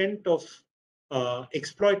extent of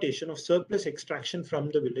exploitation of surplus extraction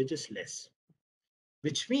from the village is less,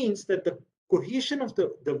 which means that the cohesion of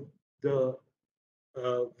the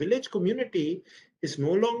village community is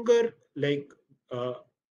no longer like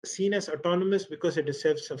seen as autonomous because it is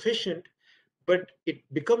self-sufficient, but it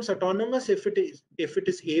becomes autonomous if it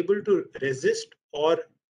is able to resist or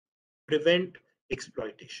prevent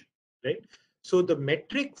exploitation, right? So the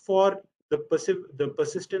metric for the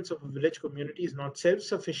persistence of a village community is not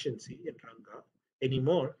self-sufficiency in Ranga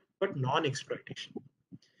anymore, but non-exploitation.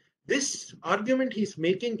 This argument he's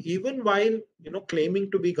making even while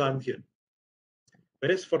claiming to be Gandhian.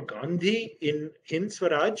 Whereas for Gandhi in Hind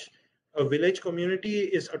Swaraj, a village community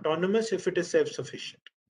is autonomous if it is self-sufficient,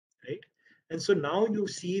 right? And so now you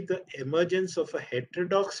see the emergence of a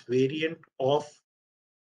heterodox variant of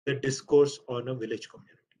the discourse on a village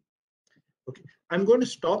community. Okay, I'm going to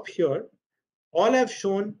stop here. All I've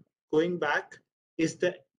shown going back is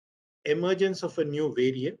the emergence of a new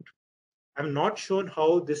variant. I'm not shown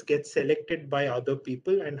how this gets selected by other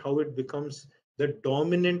people and how it becomes the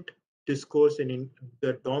dominant discourse in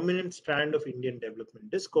the dominant strand of Indian development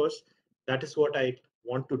discourse. That is what I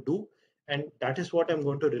want to do, and that is what I'm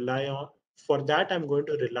going to rely on. For that, I'm going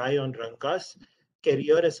to rely on Ranga's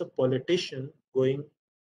career as a politician going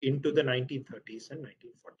into the 1930s and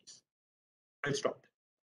 1940s. I'll stop.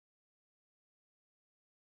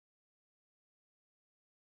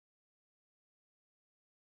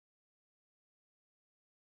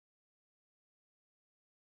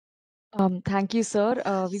 Thank you, sir.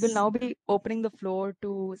 We will now be opening the floor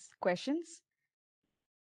to questions.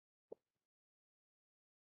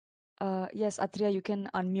 Yes, Atriya, you can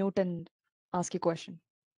unmute and ask your question.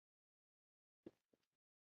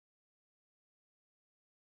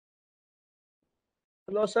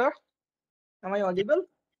 Hello, sir. Am I audible?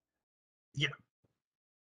 Yeah.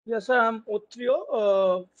 Yes, sir. I'm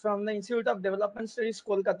Otrio from the Institute of Development Studies,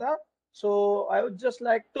 Kolkata. So I would just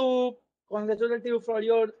like to congratulate you for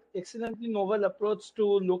your excellently novel approach to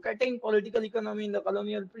locating political economy in the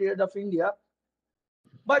colonial period of India.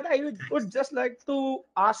 But I would just like to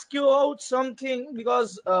ask you out something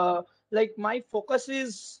because, like, my focus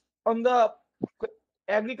is on the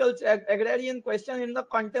agrarian question in the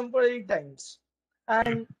contemporary times,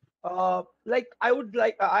 and like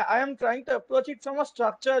I am trying to approach it from a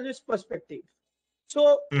structuralist perspective.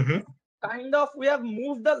 So Mm-hmm. kind of we have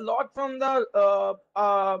moved a lot from the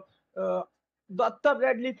uh, Dr.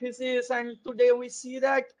 Bradley thesis, and today we see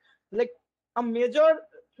that like a major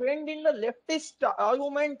trend in the leftist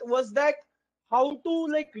argument was that how to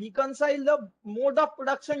like reconcile the mode of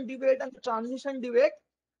production debate and the transition debate,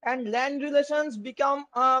 and land relations become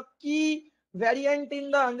a key variant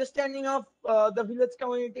in the understanding of the village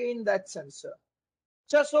community in that sense.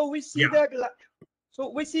 So we see Yeah. that so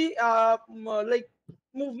we see like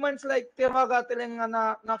movements like Tevaga,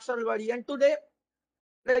 Telangana, Naxalbari, and today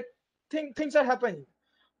like things are happening.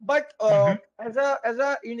 But Mm-hmm. as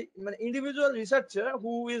a individual researcher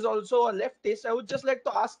who is also a leftist, I would just like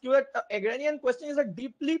to ask you that agrarian question is a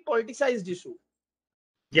deeply politicized issue.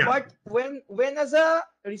 Yeah. But when as a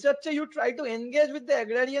researcher you try to engage with the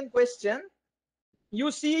agrarian question, you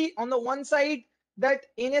see on the one side that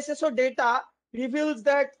NSSO data reveals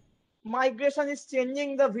that migration is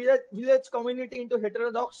changing the village community into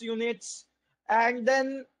heterodox units. And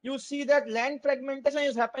then you see that land fragmentation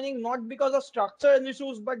is happening not because of structural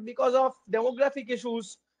issues, but because of demographic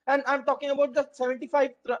issues. And I'm talking about the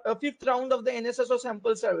 75th round of the NSSO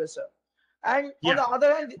sample survey, sir. And on Yeah.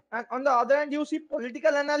 the other hand, you see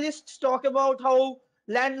political analysts talk about how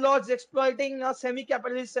landlords exploiting a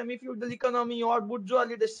semi-capitalist, semi-feudal economy or bourgeois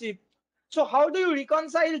leadership. So how do you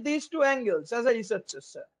reconcile these two angles as a researcher,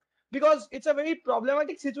 sir? Because it's a very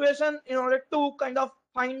problematic situation in order to kind of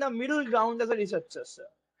find a middle ground as a researcher, sir.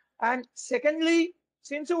 And secondly,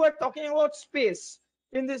 since you were talking about space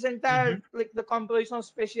in this Mm-hmm. entire like the composition of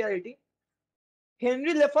spatiality,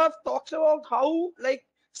 Henry Lefebvre talks about how like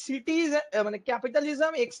cities,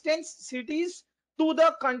 capitalism extends cities to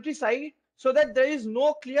the countryside so that there is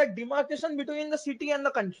no clear demarcation between the city and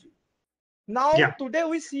the country. Now, Yeah. today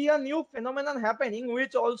we see a new phenomenon happening,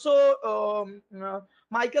 which also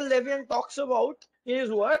Michael Levin talks about in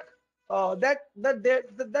his work, that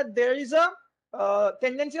there is a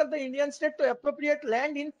tendency of the Indian state to appropriate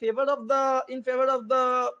land in favor of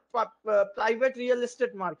the private real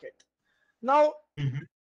estate market. Now, Mm-hmm.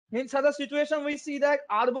 in such a situation, we see that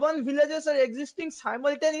urban villages are existing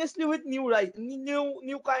simultaneously with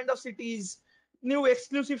new kind of cities, new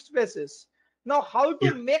exclusive spaces. Now, Yeah.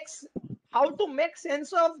 how to make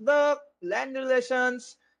sense of the land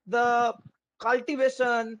relations, the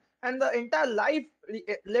cultivation, and the entire life,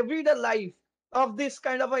 everyday life of this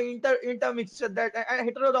kind of a intermixture that a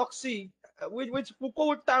heterodoxy, which Foucault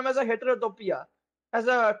would term as a heterotopia, as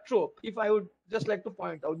a trope. If I would just like to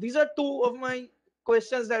point out, these are two of my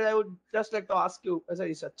questions that I would just like to ask you as a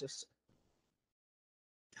researcher.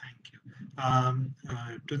 Thank you.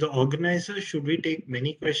 To the organizer, should we take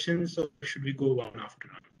many questions or should we go one after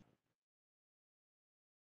another?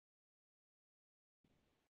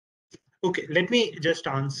 Okay, let me just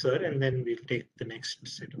answer and then we'll take the next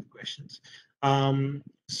set of questions.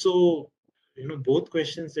 So, both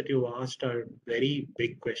questions that you asked are very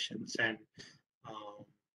big questions. And, um,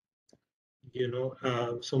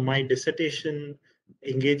 so my dissertation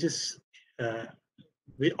engages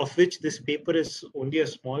of which this paper is only a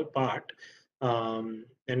small part. And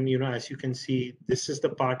as you can see, this is the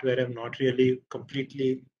part where I've not really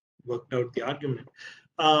completely worked out the argument.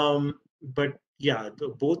 But yeah,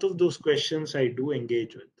 both of those questions I do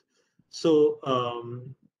engage with. So,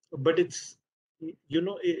 but it's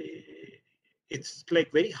it's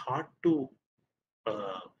like very hard to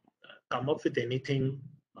come up with anything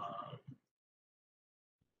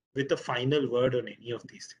with a final word on any of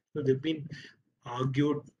these things. So they've been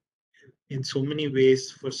argued in so many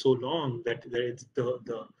ways for so long that it's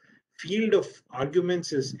the field of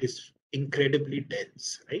arguments is incredibly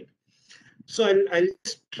dense, right? So I'll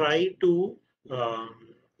just try to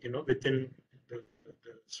within the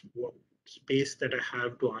space that I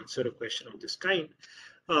have to answer a question of this kind,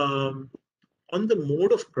 on the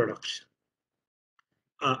mode of production.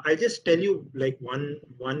 I just tell you like one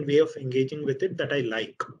way of engaging with it that I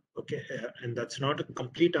like. Okay, and that's not a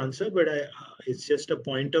complete answer, but it's just a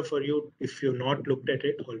pointer for you if you've not looked at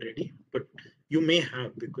it already. But you may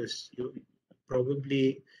have, because you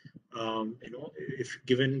probably if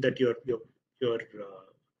given that you're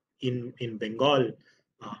in Bengal,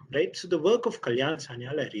 right? So the work of Kalyan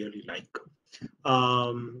Sanyal I really like.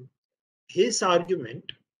 His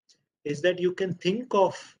argument is that you can think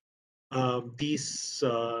of these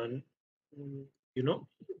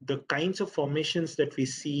the kinds of formations that we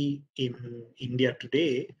see in India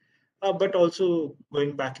today, but also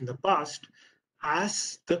going back in the past,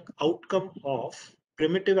 as the outcome of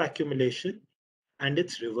primitive accumulation and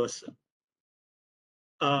its reversal.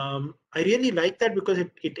 I really like that because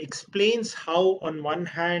it explains how, on one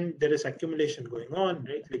hand, there is accumulation going on,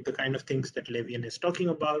 right? Like the kind of things that Levian is talking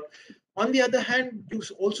about. On the other hand, you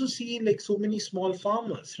also see like so many small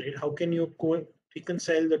farmers, right? How can you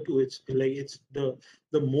reconcile the two? It's like it's the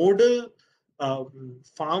modal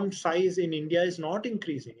farm size in India is not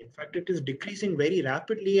increasing. In fact, it is decreasing very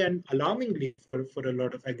rapidly and alarmingly for a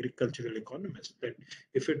lot of agricultural economists. That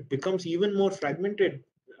if it becomes even more fragmented,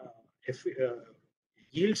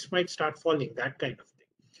 yields might start falling, that kind of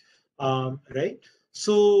thing, right?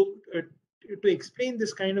 So to explain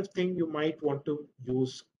this kind of thing, you might want to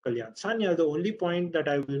use Kalyan Sanya. The only point that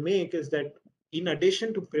I will make is that in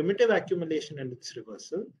addition to primitive accumulation and its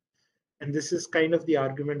reversal, and this is kind of the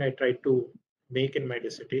argument I tried to make in my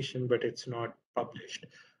dissertation, but it's not published,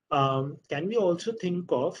 can we also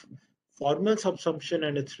think of formal subsumption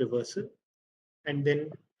and its reversal? And then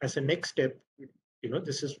as a next step,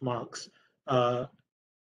 this is Marx,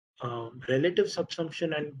 relative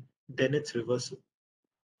subsumption and then its reversal.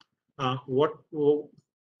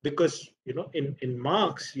 Because in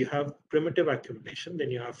Marx you have primitive accumulation, then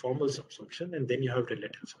you have formal subsumption, and then you have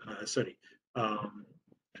relative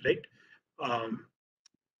right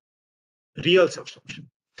real subsumption.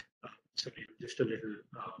 Sorry, I'm just a little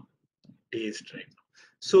dazed right now.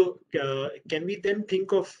 So can we then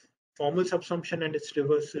think of formal subsumption and its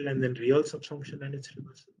reversal, and then real subsumption and its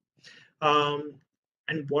reversal?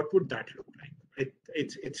 And what would that look like?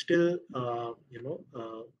 It's still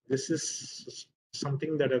this is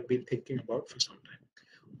something that I've been thinking about for some time.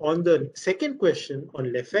 On the second question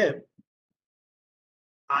on Lefebvre,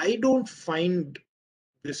 I don't find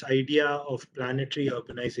this idea of planetary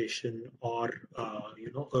urbanization or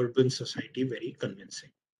urban society very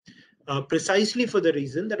convincing. Precisely for the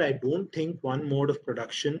reason that I don't think one mode of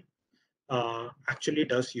production actually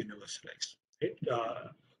does universalize. Right?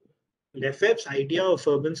 Lefebvre's idea of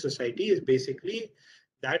urban society is basically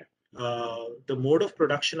that the mode of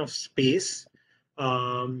production of space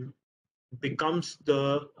becomes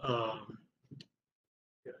the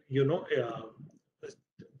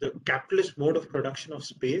the capitalist mode of production of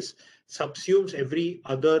space subsumes every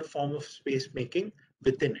other form of space making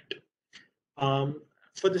within it.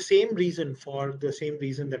 For the same reason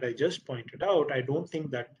that I just pointed out, I don't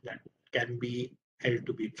think that can be held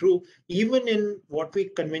to be true. Even in what we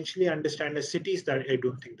conventionally understand as cities, that I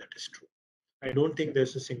don't think that is true. I don't think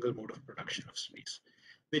there's a single mode of production of space,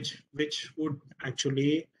 which would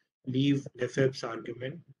actually leave Lefebvre's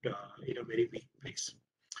argument in a very weak place.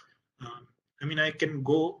 I mean, I can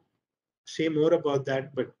go say more about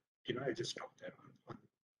that, but I just stop there on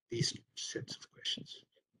these sets of questions.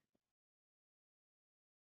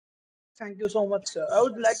 Thank you so much, sir. I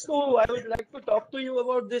would like to talk to you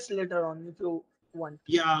about this later on if you want.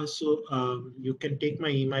 Yeah, so you can take my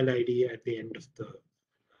email ID at the end of the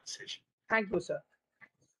session. Thank you, sir.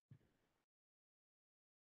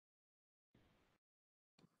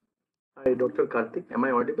 Hi, Dr. Karthik. Am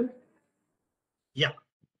I audible? Yeah.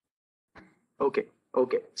 Okay.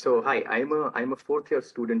 So hi, I'm a fourth year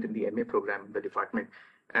student in the MA program in the department,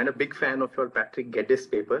 and a big fan of your Patrick Geddes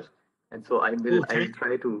paper. And so I'll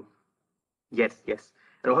try to. Yes.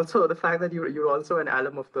 And also the fact that you're also an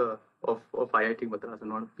alum of IIT Madras,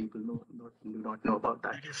 and a lot of people do not know about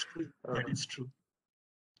that. That is true. That is true.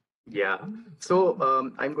 Yeah. So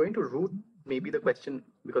I'm going to root maybe the question,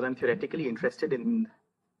 because I'm theoretically interested in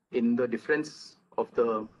the difference of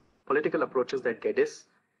the political approaches that Geddes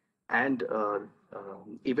and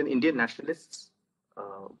even Indian nationalists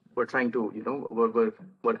were trying to,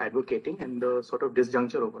 were advocating, and the sort of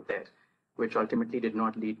disjuncture over there, which ultimately did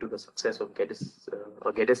not lead to the success of Geddes,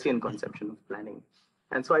 a Geddesian conception of planning.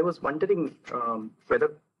 And so I was wondering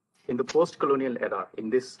whether in the post-colonial era, in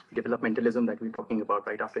this developmentalism that we're talking about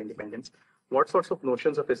right after independence, what sorts of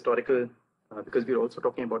notions of historical, because we're also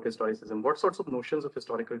talking about historicism, what sorts of notions of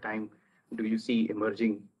historical time do you see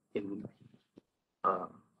emerging in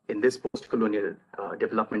this post-colonial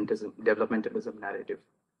developmentalism narrative?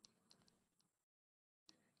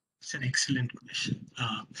 It's an excellent question.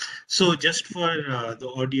 So just for the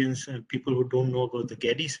audience and people who don't know about the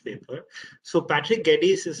Geddes paper, so Patrick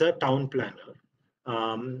Geddes is a town planner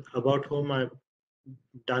about whom I've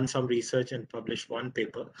done some research and published one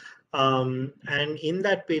paper. And in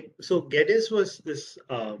that paper, so Geddes was this,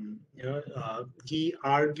 he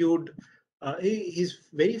argued, he's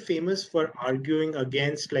very famous for arguing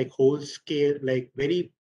against like whole scale, like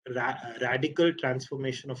very radical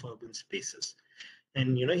transformation of urban spaces.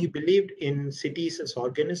 And he believed in cities as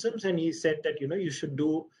organisms, and he said that you should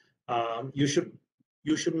do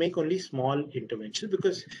you should make only small interventions,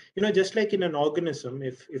 because just like in an organism,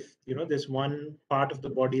 if there's one part of the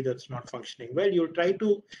body that's not functioning well, you'll try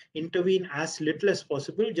to intervene as little as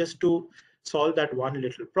possible just to solve that one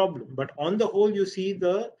little problem. But on the whole, you see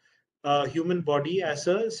the human body as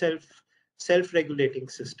a self-regulating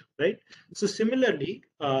system, right? So similarly,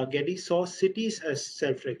 Geddes saw cities as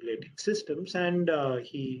self-regulating systems, and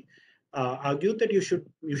he argued that you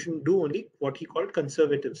shouldn't do only what he called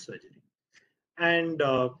conservative surgery. And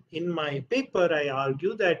in my paper, I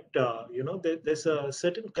argue that there's a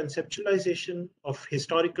certain conceptualization of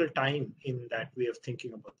historical time in that way of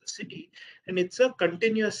thinking about the city, and it's a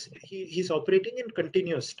continuous. He's operating in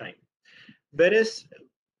continuous time, whereas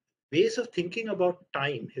ways of thinking about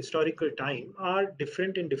time, historical time, are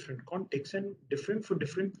different in different contexts and different for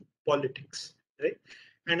different politics, right?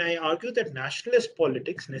 And I argue that nationalist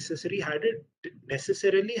politics necessarily had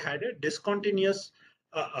a discontinuous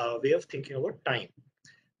way of thinking about time.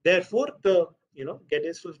 Therefore,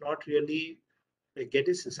 Geddes was not really,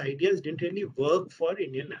 Geddes's ideas didn't really work for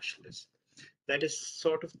Indian nationalists. That is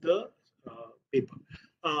sort of the paper.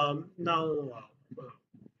 Now,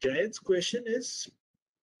 Jayad's question is,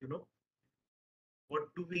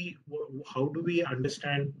 how do we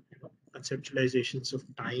understand conceptualizations of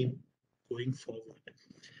time going forward?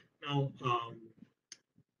 Now,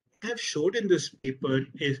 I have showed in this paper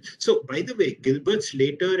is, so by the way, Gilbert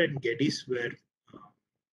Slater and Geddes were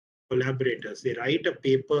collaborators. They write a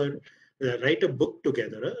paper, write a book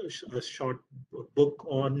together, a short book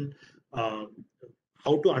on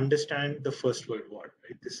how to understand the First World War.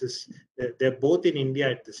 Right? They're both in India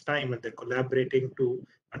at this time, and they're collaborating to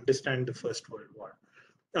understand the First World War.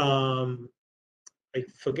 I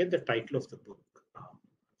forget the title of the book,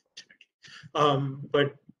 unfortunately.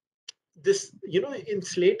 But this, in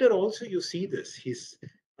Slater also you see this. He's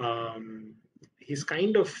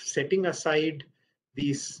kind of setting aside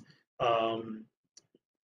these,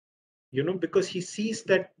 because he sees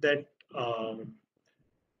that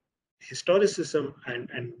historicism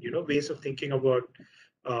and ways of thinking about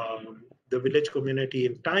the village community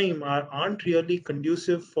in time aren't really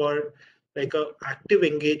conducive for like a active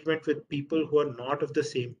engagement with people who are not of the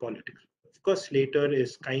same politics. Of course, Slater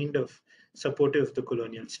is kind of supportive of the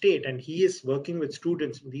colonial state, and he is working with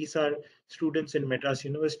students. These are students in Madras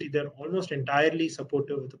University. They're almost entirely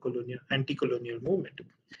supportive of the anti-colonial movement.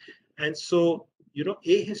 And so,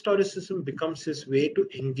 ahistoricism becomes his way to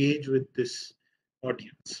engage with this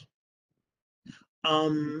audience.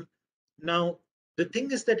 Now, the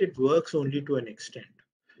thing is that it works only to an extent.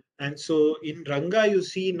 And so in Ranga, you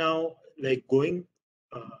see now, like going,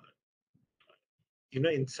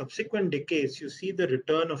 in subsequent decades, you see the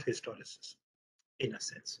return of historicism, in a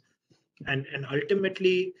sense. And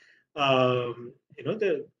ultimately,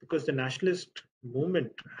 because the nationalist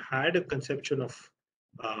movement had a conception of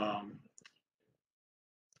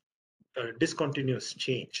discontinuous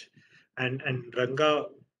change. And Ranga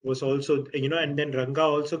was also, and then Ranga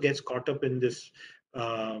also gets caught up in this,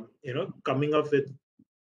 coming up with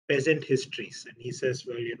peasant histories. And he says,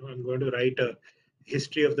 well, I'm going to write a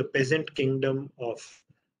history of the peasant kingdom of,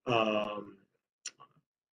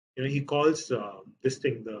 he calls this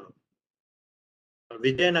thing the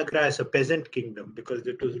Vijayanagara as a peasant kingdom because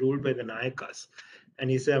it was ruled by the Nayakas. and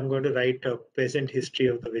he said, I'm going to write a peasant history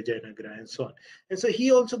of the Vijayanagara and so on. And so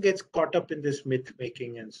he also gets caught up in this myth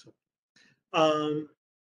making and so on.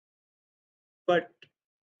 But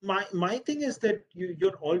my thing is that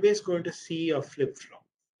you're always going to see a flip flop,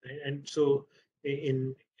 right? And so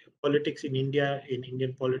in politics in India, in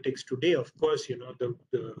Indian politics today, of course,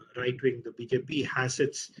 the right wing, the BJP has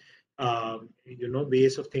its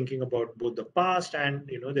ways of thinking about both the past and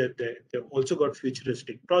they've also got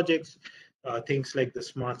futuristic projects, things like the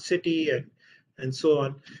smart city and so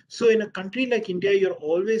on. So in a country like India, you're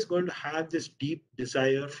always going to have this deep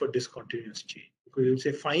desire for discontinuous change. You'll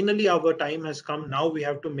say, finally, our time has come. Now we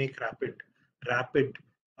have to make rapid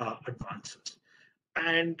advances.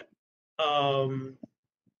 And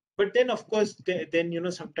but then, of course,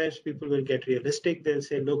 then sometimes people will get realistic. They'll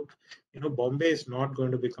say, look, Bombay is not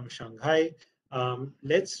going to become Shanghai.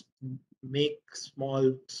 Let's make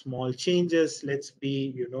small changes. Let's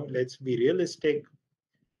be realistic.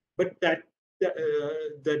 But that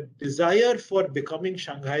the desire for becoming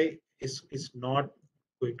Shanghai is not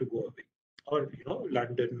going to go away, or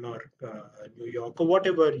London or New York or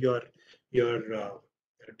whatever your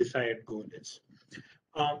desired goal is.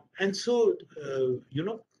 And so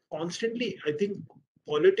constantly, I think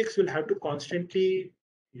politics will have to constantly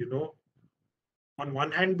on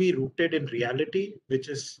one hand be rooted in reality, which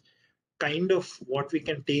is kind of what we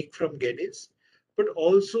can take from Geddes, but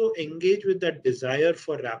also engage with that desire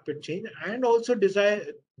for rapid change, and also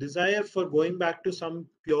desire for going back to some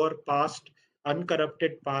pure past,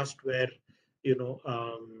 uncorrupted past, where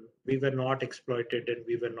we were not exploited and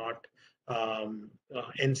we were not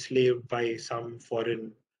enslaved by some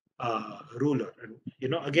foreign ruler.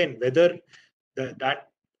 And again, whether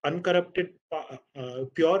that uncorrupted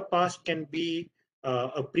pure past can be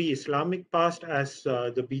a pre-Islamic past, as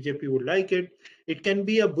the BJP would like it. It can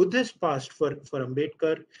be a Buddhist past for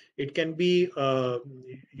Ambedkar. It can be,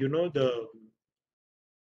 the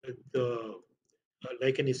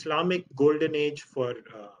like an Islamic golden age for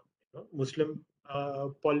Muslim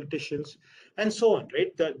politicians, and so on,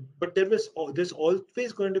 right? But there's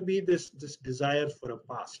always going to be this desire for a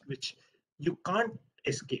past which you can't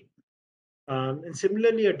escape. And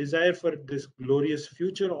similarly, a desire for this glorious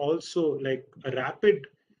future, also like a rapid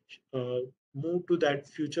move to that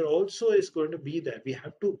future, also is going to be there. We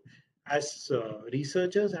have to, as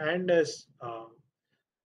researchers and as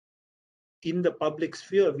in the public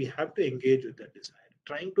sphere, we have to engage with that desire.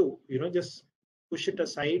 Trying to just push it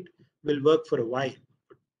aside will work for a while,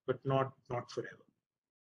 but not forever.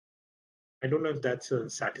 I don't know if that's a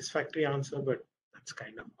satisfactory answer, but that's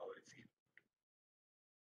kind of how I feel.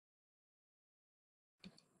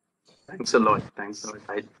 Thanks a lot.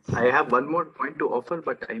 I have one more point to offer,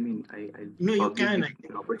 but I mean, I'll No, you can. give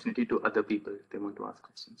an opportunity to other people if they want to ask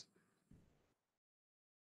questions.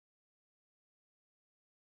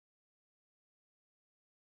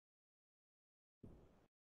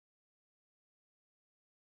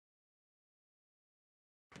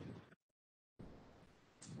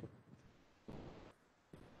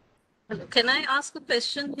 Hello, can I ask a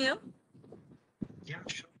question here? Yeah,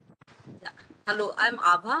 sure. Yeah. Hello, I'm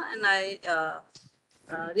Abha, and I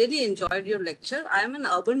really enjoyed your lecture. I'm an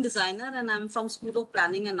urban designer, and I'm from School of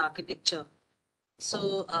Planning and Architecture.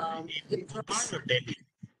 So In Bhopal or Delhi?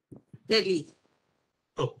 Delhi.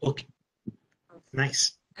 Oh, okay.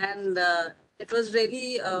 Nice. And it was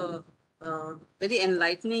really very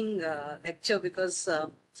enlightening lecture, because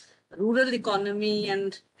rural economy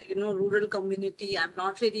and rural community I'm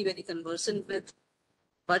not really very conversant with,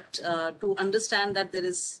 but to understand that there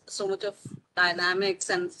is so much of dynamics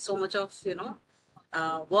and so much of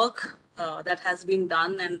work that has been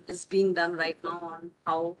done and is being done right now on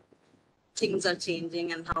how things are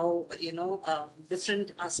changing and how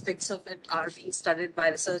different aspects of it are being studied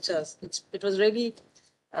by researchers. It was really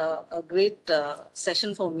a great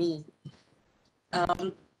session for me.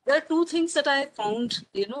 There are two things that I found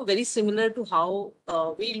very similar to how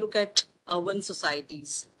we look at urban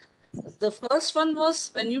societies. The first one was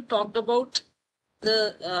when you talked about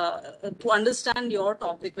to understand your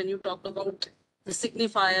topic, when you talked about the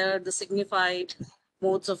signifier, the signified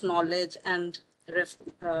modes of knowledge and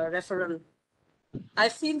referral. I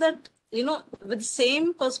feel that, with the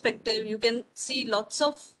same perspective, you can see lots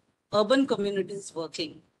of urban communities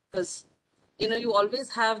working, because, you always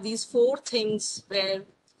have these four things where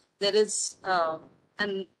there is a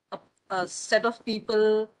set of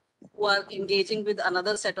people who are engaging with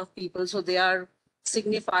another set of people. So they are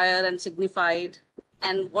signifier and signified,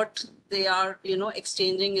 and what they are,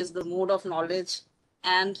 exchanging is the mode of knowledge,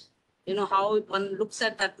 and, how one looks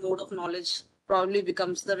at that mode of knowledge probably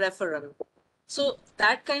becomes the referral. So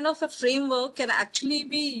that kind of a framework can actually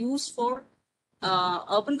be used for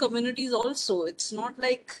urban communities also. It's not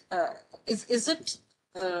like, is it,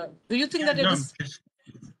 do you think Yeah, that it no, is?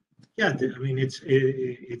 yeah, I mean,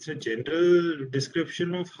 it's a general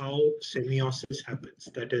description of how semiosis happens.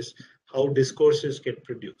 That is, how discourses get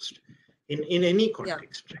produced in any Yeah,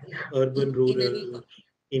 context, right? Urban, in any, rural,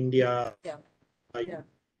 India, yeah, yeah,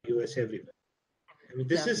 US, everywhere. I mean,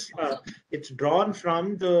 this yeah. is it's drawn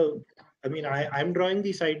from the. I mean, I'm drawing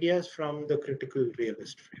these ideas from the critical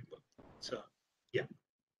realist framework. So, yeah,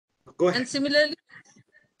 go And ahead.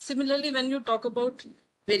 similarly, when you talk about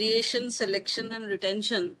variation, selection, and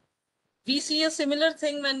retention, we see a similar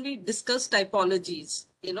thing when we discuss typologies,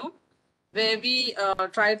 where we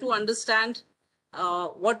try to understand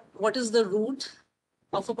what is the root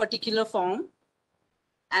of a particular form,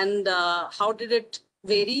 and how did it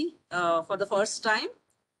vary for the first time,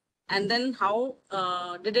 and then how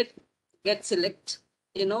did it get select,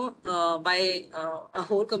 by a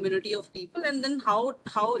whole community of people, and then how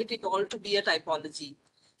it evolved to be a typology.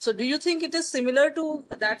 So do you think it is similar to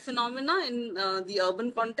that phenomena in the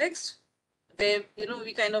urban context, where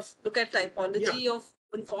we kind of look at Yeah, typology of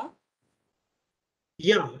urban form?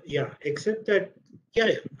 yeah. Except that,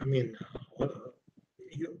 yeah. I mean,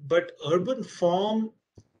 but urban form.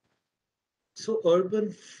 So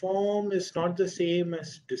urban form is not the same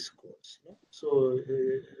as discourse. No? So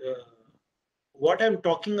what I'm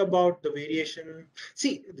talking about, the variation.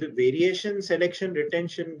 See, the variation, selection,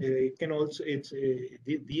 retention. It can also.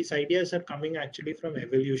 These ideas are coming actually from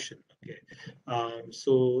evolution. Okay,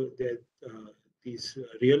 so these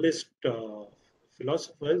realist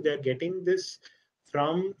philosophers, they're getting this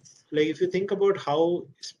from, like, if you think about how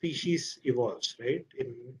species evolves, right,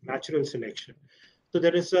 in natural selection. So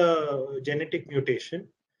there is a genetic mutation.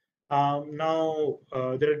 Now,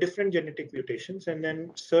 there are different genetic mutations, and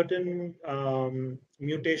then certain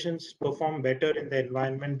mutations perform better in the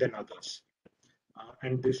environment than others.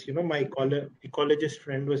 And this, my ecologist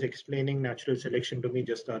friend was explaining natural selection to me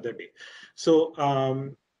just the other day. So,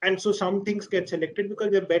 and so some things get selected because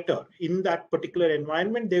they're better in that particular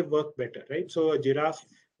environment. They work better, right? So a giraffe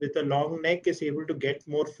with a long neck is able to get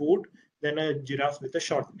more food than a giraffe with a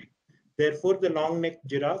short neck. Therefore, the long-necked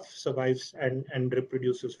giraffe survives and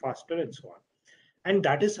reproduces faster, and so on. And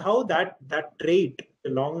that is how that trait, the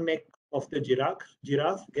long neck of the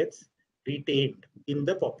giraffe gets retained in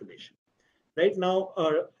the population. Right now,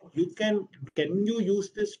 you can you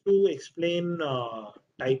use this to explain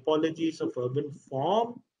typologies of urban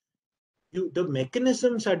form? The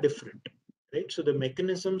mechanisms are different, right? So the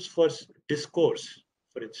mechanisms for discourse,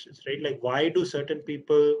 for instance, right? Like, why do certain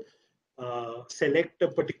people select a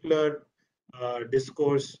particular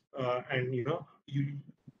discourse, and you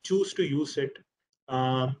choose to use it?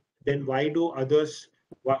 Then why do others?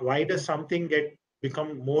 Why does something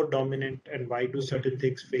become more dominant, and why do certain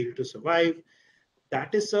things fail to survive?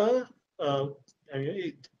 That is uh,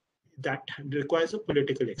 that requires a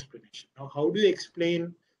political explanation. Now, how do you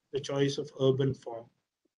explain the choice of urban form?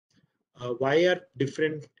 Why are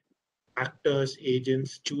different actors,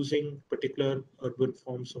 agents choosing particular urban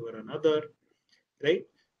forms over another, right?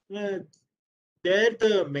 Uh, there,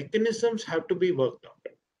 the mechanisms have to be worked out.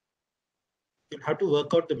 You have to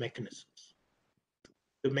work out the mechanisms.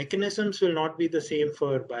 The mechanisms will not be the same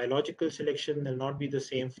for biological selection, they'll not be the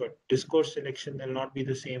same for discourse selection, they'll not be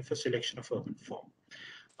the same for selection of urban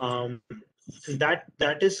form.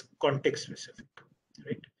 That is context specific,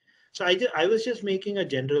 right? So I was just making a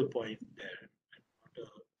general point there.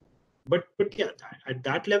 But yeah, at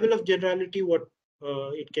that level of generality, what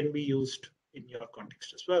it can be used in your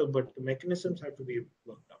context as well, but the mechanisms have to be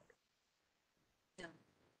worked out. Yeah.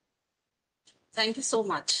 Thank you so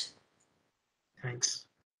much. Thanks.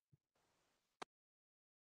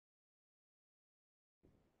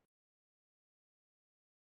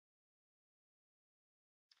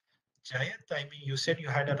 Jayant, I mean, you said you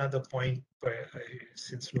had another point, but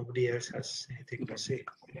since nobody else has anything to say.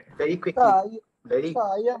 Very quickly, I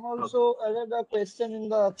have also added a question in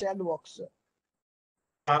the chat box.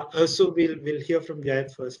 So we'll hear from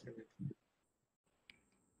Jayant first.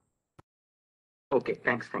 Okay,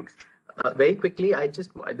 thanks. Very quickly,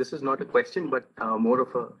 this is not a question, but more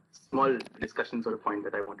of a small discussion sort of point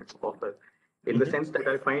that I wanted to offer, in the sense that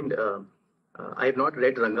I find I have not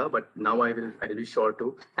read Ranga, but now I'll be sure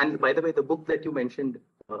to. And by the way, the book that you mentioned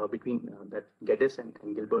between that Geddes and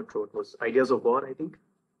Gilbert wrote was Ideas of War, I think.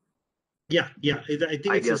 Yeah. I think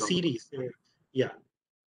Ideas it's a series. Yeah.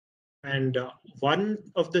 And one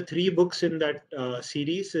of the three books in that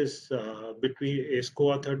series is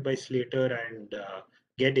co-authored by Slater and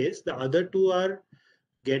Geddes. The other two are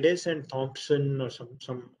Geddes and Thompson, or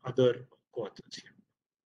some other co-authors here.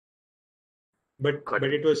 but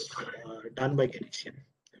it was done by Geddes.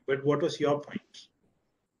 But what was your point?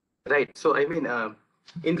 Right. So I mean,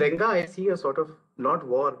 in Ranga, I see a sort of not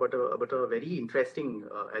war, but a very interesting,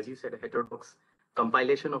 as you said, a heterodox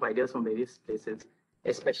compilation of ideas from various places,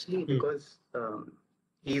 especially because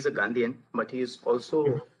he is a Gandhian, but he is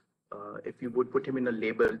also, if you would put him in a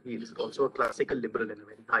label, he is also a classical liberal in a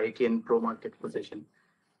very Hayekian pro-market position.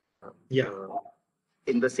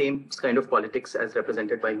 In the same kind of politics as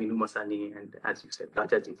represented by Minu Masani and, as you said,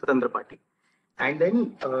 Rajaji, Swatandra Party. And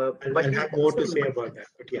then, I'll have more to say about that,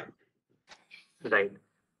 but yeah. Right.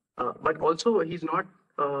 But also, he's not,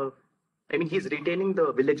 I mean, he's retaining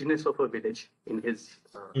the villageness of a village in his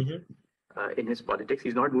politics.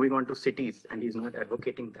 He's not moving on to cities, and he's not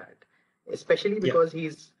advocating that, especially because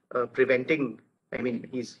he's preventing, I mean,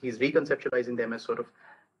 he's reconceptualizing them as sort of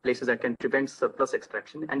places that can prevent surplus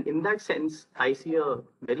extraction. And in that sense, I see a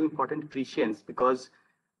very important prescience, because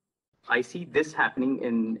I see this happening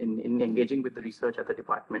in engaging with the research at the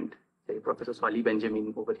department, say Professor Swali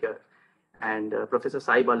Benjamin over here, and Professor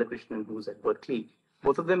Sai Balakrishnan, who's at Berkeley.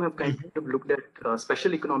 Both of them have kind of looked at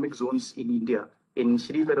special economic zones in India, in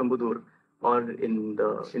Shri Perumbudur or in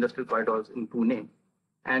the industrial corridors in Pune.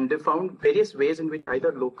 And they found various ways in which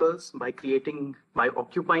either locals, by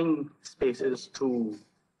occupying spaces through,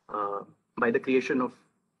 by the creation of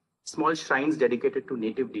small shrines dedicated to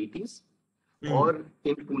native deities, or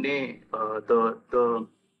in Pune, the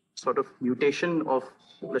sort of mutation of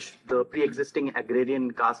the pre-existing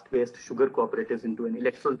agrarian caste-based sugar cooperatives into an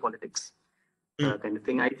electoral politics kind of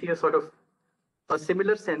thing. I see a sort of a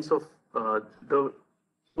similar sense of the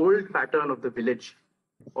old pattern of the village,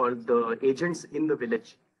 or the agents in the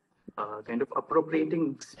village kind of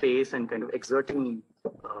appropriating space and kind of exerting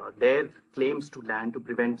their claims to land to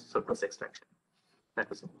prevent surplus extraction. That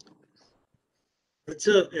was it.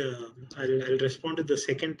 I'll respond to the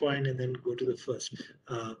second point and then go to the first.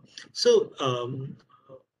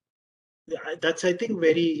 That's, I think,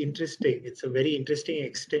 very interesting. It's a very interesting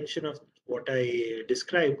extension of what I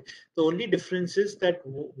described. The only difference is that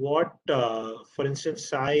what, for instance,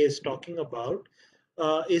 Sai is talking about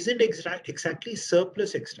isn't exactly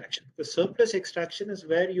surplus extraction. The surplus extraction is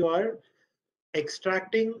where you are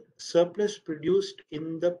extracting surplus produced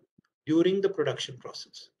during the production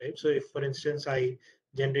process, right? So if, for instance, I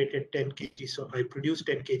generated 10 kg, so I produced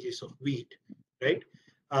 10 kgs of wheat, right?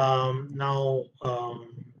 Now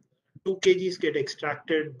 2 kgs get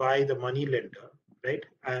extracted by the money lender, right?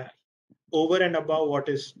 Over and above what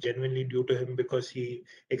is genuinely due to him, because he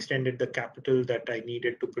extended the capital that I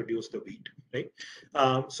needed to produce the wheat, right?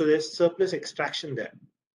 So there's surplus extraction there,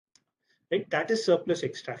 right? That is surplus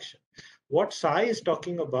extraction. What Sai is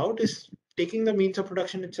talking about is taking the means of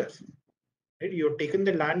production itself, right? You've taken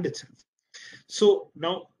the land itself. So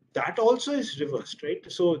now that also is reversed, right?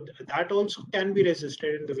 So that also can be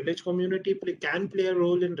resisted, and the village community can play a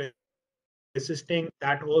role in resisting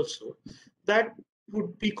that also. That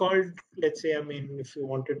would be called, let's say, I mean, if you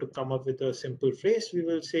wanted to come up with a simple phrase, we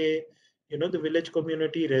will say, the village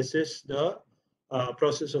community resists the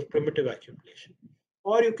process of primitive accumulation.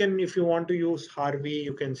 Or you can, if you want to use Harvey,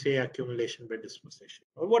 you can say accumulation by dispossession,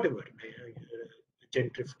 or whatever.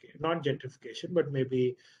 Gentrification, not gentrification, but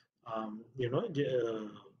maybe,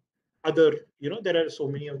 other, there are so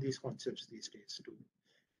many of these concepts these days to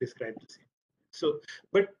describe the same. So,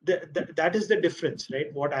 but that is the difference,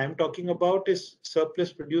 right? What I am talking about is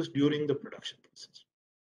surplus produced during the production process.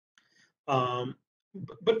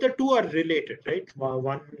 But the two are related, right?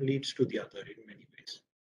 One leads to the other in many ways.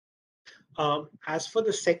 As for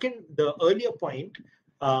the earlier point,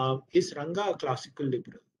 is Ranga a classical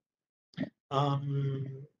liberal? I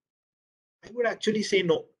would actually say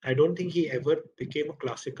no. I don't think he ever became a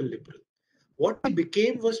classical liberal. What he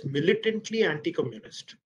became was militantly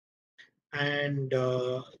anti-communist, and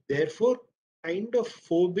therefore kind of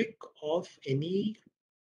phobic of any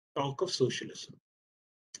talk of socialism.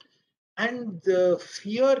 And the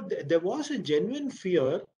fear, there was a genuine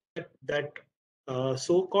fear that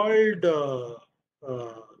so-called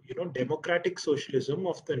democratic socialism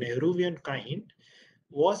of the Nehruvian kind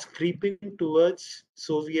was creeping towards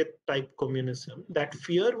Soviet-type communism. That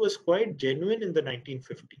fear was quite genuine in the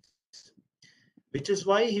 1950s, which is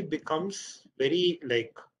why he becomes very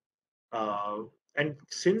and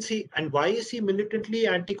why is he militantly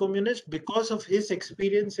anti-communist? Because of his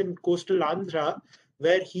experience in coastal Andhra,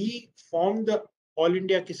 where he formed the All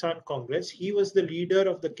India Kisan Congress. He was the leader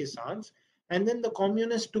of the Kisans, and then the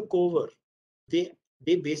communists took over.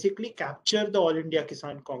 They basically captured the All India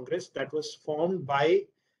Kisan Congress that was formed by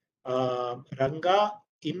Ranga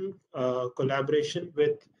in collaboration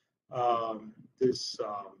with this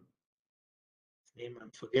name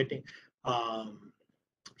I'm forgetting,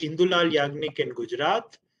 Indulal Yagnik in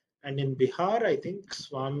Gujarat, and in Bihar, I think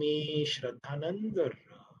Swami Shraddhanand or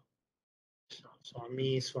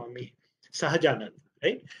Swami Sahajanand,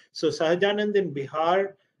 right? So Sahajanand in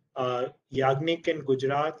Bihar, Yagnik in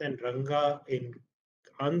Gujarat, and Ranga in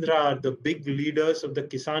Andhra are the big leaders of the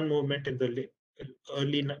Kisan movement in the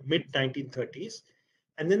early mid 1930s,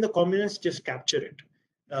 and then the communists just capture it.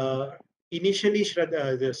 Initially,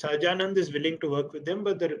 the Sahajanand is willing to work with them,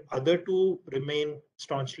 but the other two remain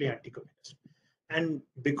staunchly anti-communist. And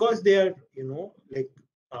because they are,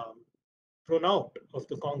 thrown out of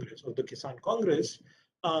the Congress, of the Kisan Congress,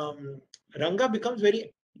 Ranga becomes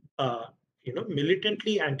very,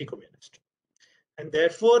 militantly anti-communist. And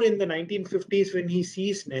therefore, in the 1950s, when he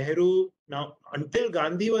sees Nehru, now until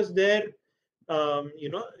Gandhi was there,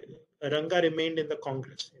 Ranga remained in the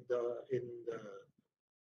Congress, in the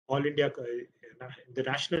All India, the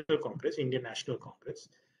National Congress, Indian National Congress.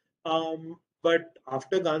 But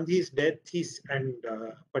after Gandhi's death, and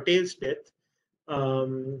Patel's death,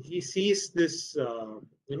 he sees this,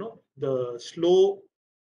 the slow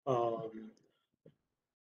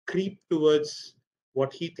creep towards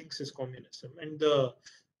what he thinks is communism. And the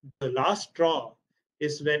last straw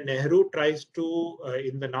is when Nehru tries to,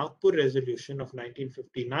 in the Nagpur resolution of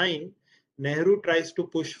 1959, Nehru tries to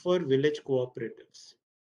push for village cooperatives.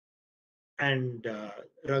 And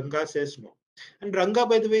Ranga says no. And Ranga,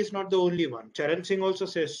 by the way, is not the only one. Charan Singh also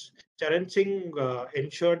says, Charan Singh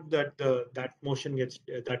ensured that that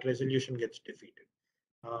resolution gets defeated.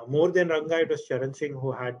 More than Ranga, it was Charan Singh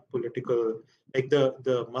who had political, like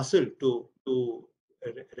the muscle to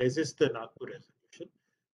resist the Nagpur resolution.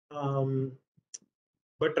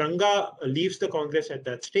 But Ranga leaves the Congress at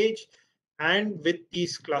that stage, and with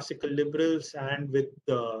these classical liberals and with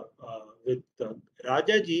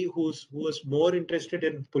Rajaji, who was more interested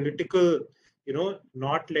in political,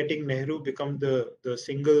 not letting Nehru become the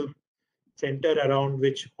single center around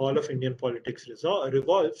which all of Indian politics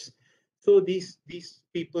revolves. So these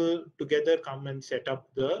people together come and set up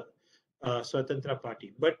the Swatantra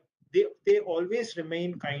Party, but they always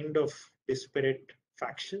remain kind of disparate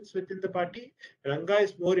factions within the party. Ranga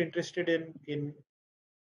is more interested in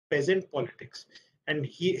peasant politics, and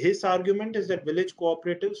his argument is that village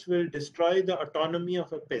cooperatives will destroy the autonomy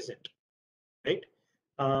of a peasant, right?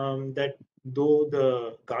 That though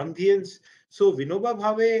the Gandhians, so Vinoba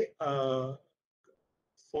Bhave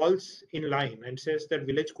falls in line and says that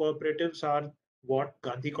village cooperatives are what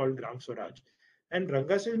Gandhi called Gram Swaraj, and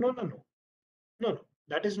Ranga says no,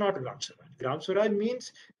 that is not Gram Swaraj. Gram Swaraj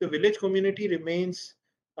means the village community remains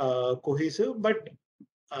cohesive, but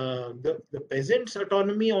the peasants'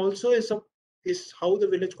 autonomy also is how the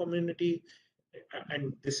village community,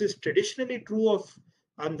 and this is traditionally true of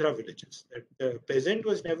Andhra villages, that the peasant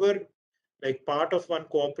was never like part of one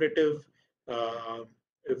cooperative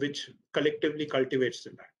which collectively cultivates the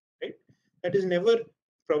land, right? That has never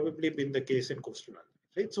probably been the case in coastal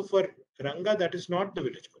Andhra, right? So for Ranga, that is not the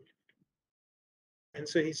village community. And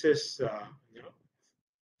so he says,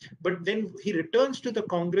 but then he returns to the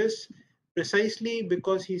Congress precisely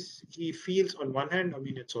because he feels, on one hand, I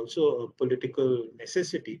mean, it's also a political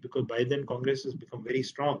necessity because by then Congress has become very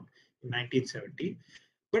strong in 1970.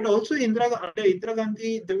 But also under Indira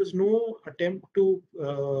Gandhi, there was no attempt to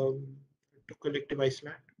collectivize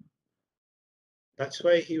land. That's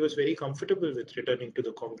why he was very comfortable with returning to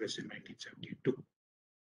the Congress in 1972.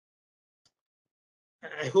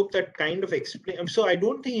 I hope that kind of explains. So I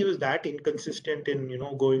don't think he was that inconsistent in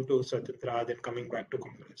going to Swatantra then coming back to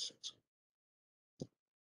Congress.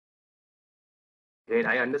 Great,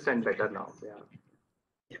 I understand better now. Yeah.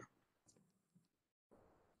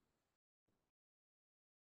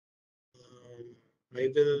 I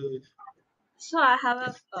will. So I have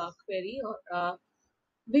a query.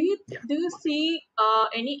 Do you see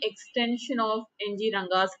any extension of NG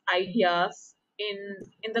Ranga's ideas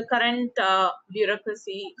in the current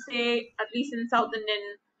bureaucracy, say at least in South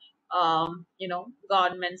Indian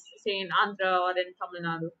governments, say in Andhra or in Tamil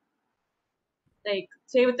Nadu? Like,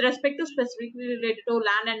 say, with respect to specifically related to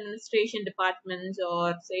land administration departments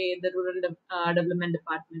or say the rural development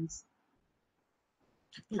departments,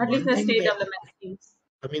 at least the state development schemes.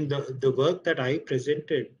 I mean, the work that I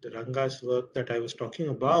presented, the Ranga's work that I was talking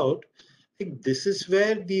about, I think this is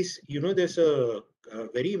where there's a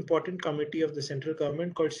very important committee of the central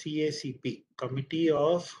government called CACP, Committee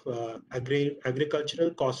of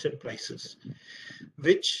Agricultural Costs and Prices,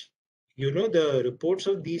 which, the reports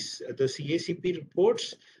of the CACP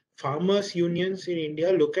reports, farmers' unions in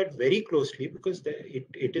India look at very closely because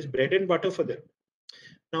it is bread and butter for them.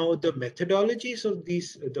 Now, the methodologies of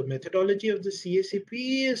the methodology of the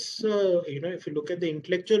CACP is, if you look at the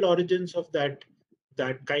intellectual origins of that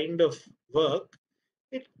kind of work,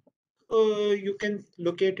 it you can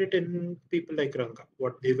locate it in people like Ranga,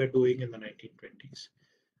 what they were doing in the 1920s.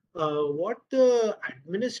 What the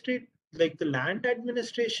the land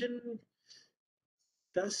administration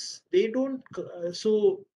does, they don't.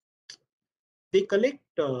 So they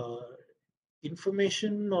collect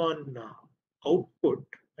information on output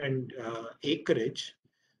and acreage.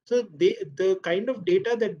 So the kind of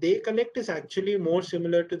data that they collect is actually more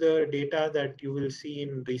similar to the data that you will see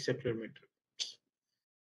in resettlement reports,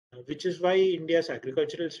 which is why India's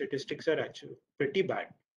agricultural statistics are actually pretty bad.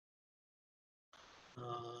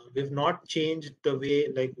 We've not changed the way,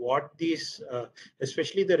 like what these,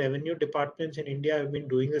 especially the revenue departments in India have been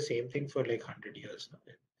doing the same thing for like 100 years now.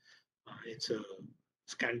 It's a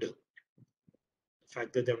scandal, the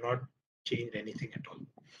fact that they've not changed anything at all.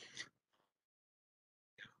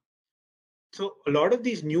 So a lot of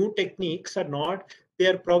these new techniques are not, they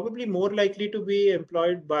are probably more likely to be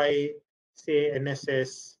employed by, say,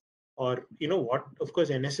 NSS, or, what, of course,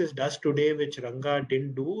 NSS does today, which Ranga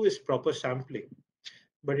didn't do, is proper sampling.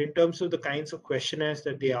 But in terms of the kinds of questionnaires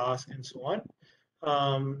that they ask and so on,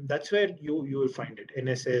 that's where you will find it.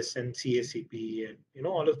 NSS and CACP and,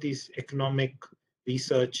 all of these economic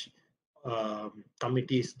research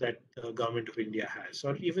committees that the government of India has,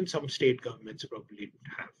 or even some state governments probably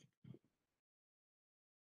have.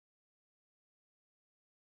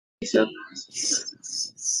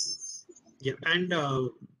 Yeah, and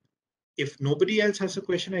if nobody else has a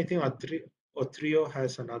question, I think Otrio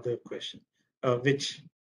has another question, which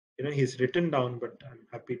he's written down, but I'm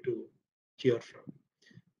happy to hear from.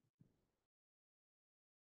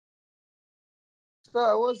 So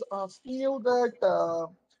I was asking you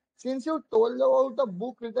that since you told about a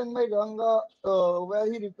book written by Ranga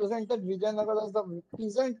where he represented Vijayanagar as the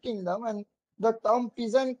peasant kingdom, and the term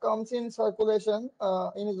peasant comes in circulation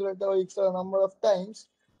in his rhetorics a number of times.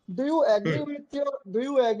 Do you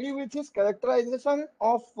agree with his characterization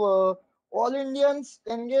of all Indians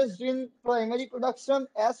engaged in primary production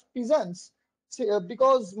as peasants? See,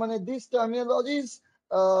 because these terminologies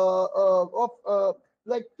of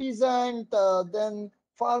like peasant, then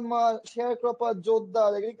farmer, sharecropper,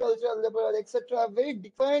 jodhar, agricultural laborer, etc., very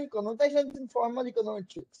defined connotations in formal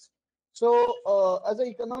econometrics. So, as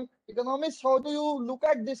an economist, how do you look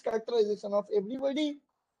at this characterization of everybody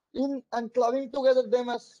in and clubbing together them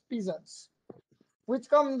as peasants, which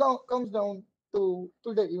comes down to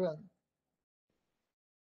today even?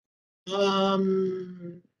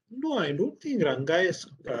 No, I don't think Ranga is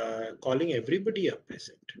calling everybody a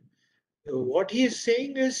peasant. What he is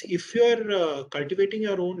saying is, if you're cultivating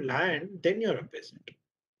your own land, then you're a peasant.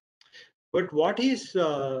 But what he's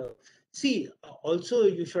also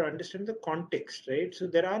you should understand the context, right? So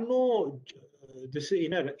there are no this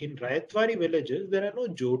in Rayatwari villages, there are no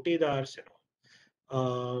jotedars and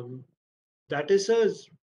all. That is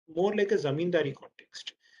more like a zamindari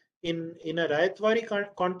context. In a Rayatwari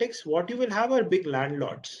context, what you will have are big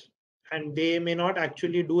landlords, and they may not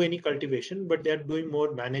actually do any cultivation, but they are doing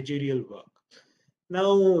more managerial work.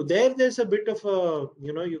 Now, there's a bit of a,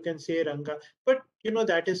 you can say Ranga, but,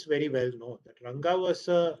 that is very well known that Ranga was,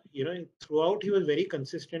 throughout he was very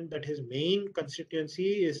consistent that his main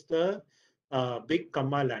constituency is the big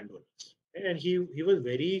Kamma landowners. And he was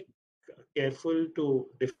very careful to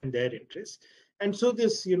defend their interests. And so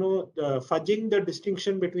this, fudging the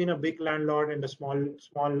distinction between a big landlord and a small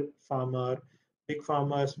farmer, big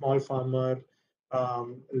farmer, small farmer,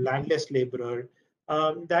 landless laborer,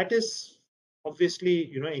 that is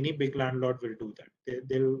obviously, any big landlord will do that.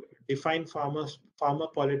 They'll define farmer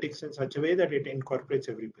politics in such a way that it incorporates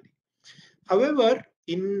everybody. However,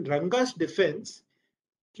 in Ranga's defense,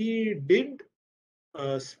 he did,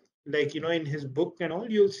 in his book and all,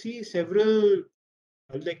 you'll see several,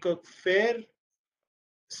 like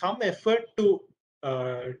some effort to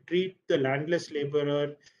treat the landless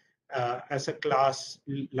laborer as a class,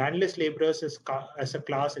 landless laborers as a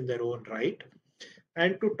class in their own right,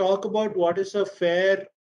 and to talk about what is a fair,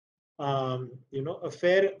 a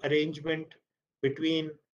fair arrangement between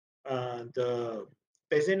the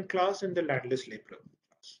peasant class and the landless laborer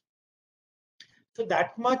class. So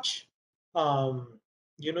that much,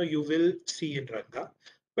 you will see in Ranga,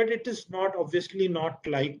 but it is not obviously not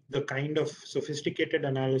like the kind of sophisticated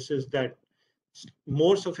analysis that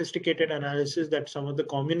more sophisticated analysis that some of the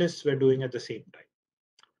communists were doing at the same time.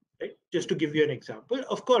 Right? Just to give you an example,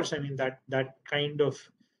 of course, I mean that kind of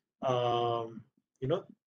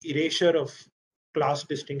erasure of class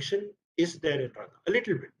distinction is there in Ranga a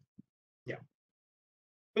little bit, yeah.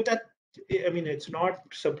 But I mean, it's not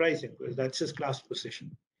surprising because that's his class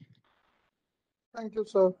position. Thank you,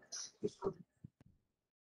 sir.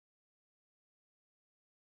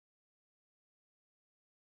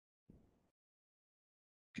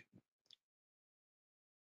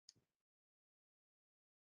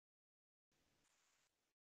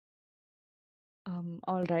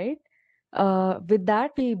 All right. With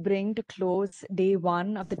that, we bring to close day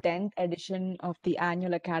one of the 10th edition of the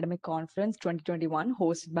Annual Academic Conference 2021,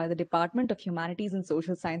 hosted by the Department of Humanities and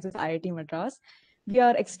Social Sciences, IIT Madras. We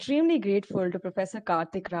are extremely grateful to Professor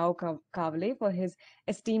Karthik Rao-Cavale for his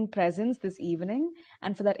esteemed presence this evening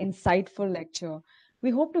and for that insightful lecture. We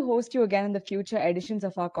hope to host you again in the future editions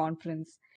of our conference.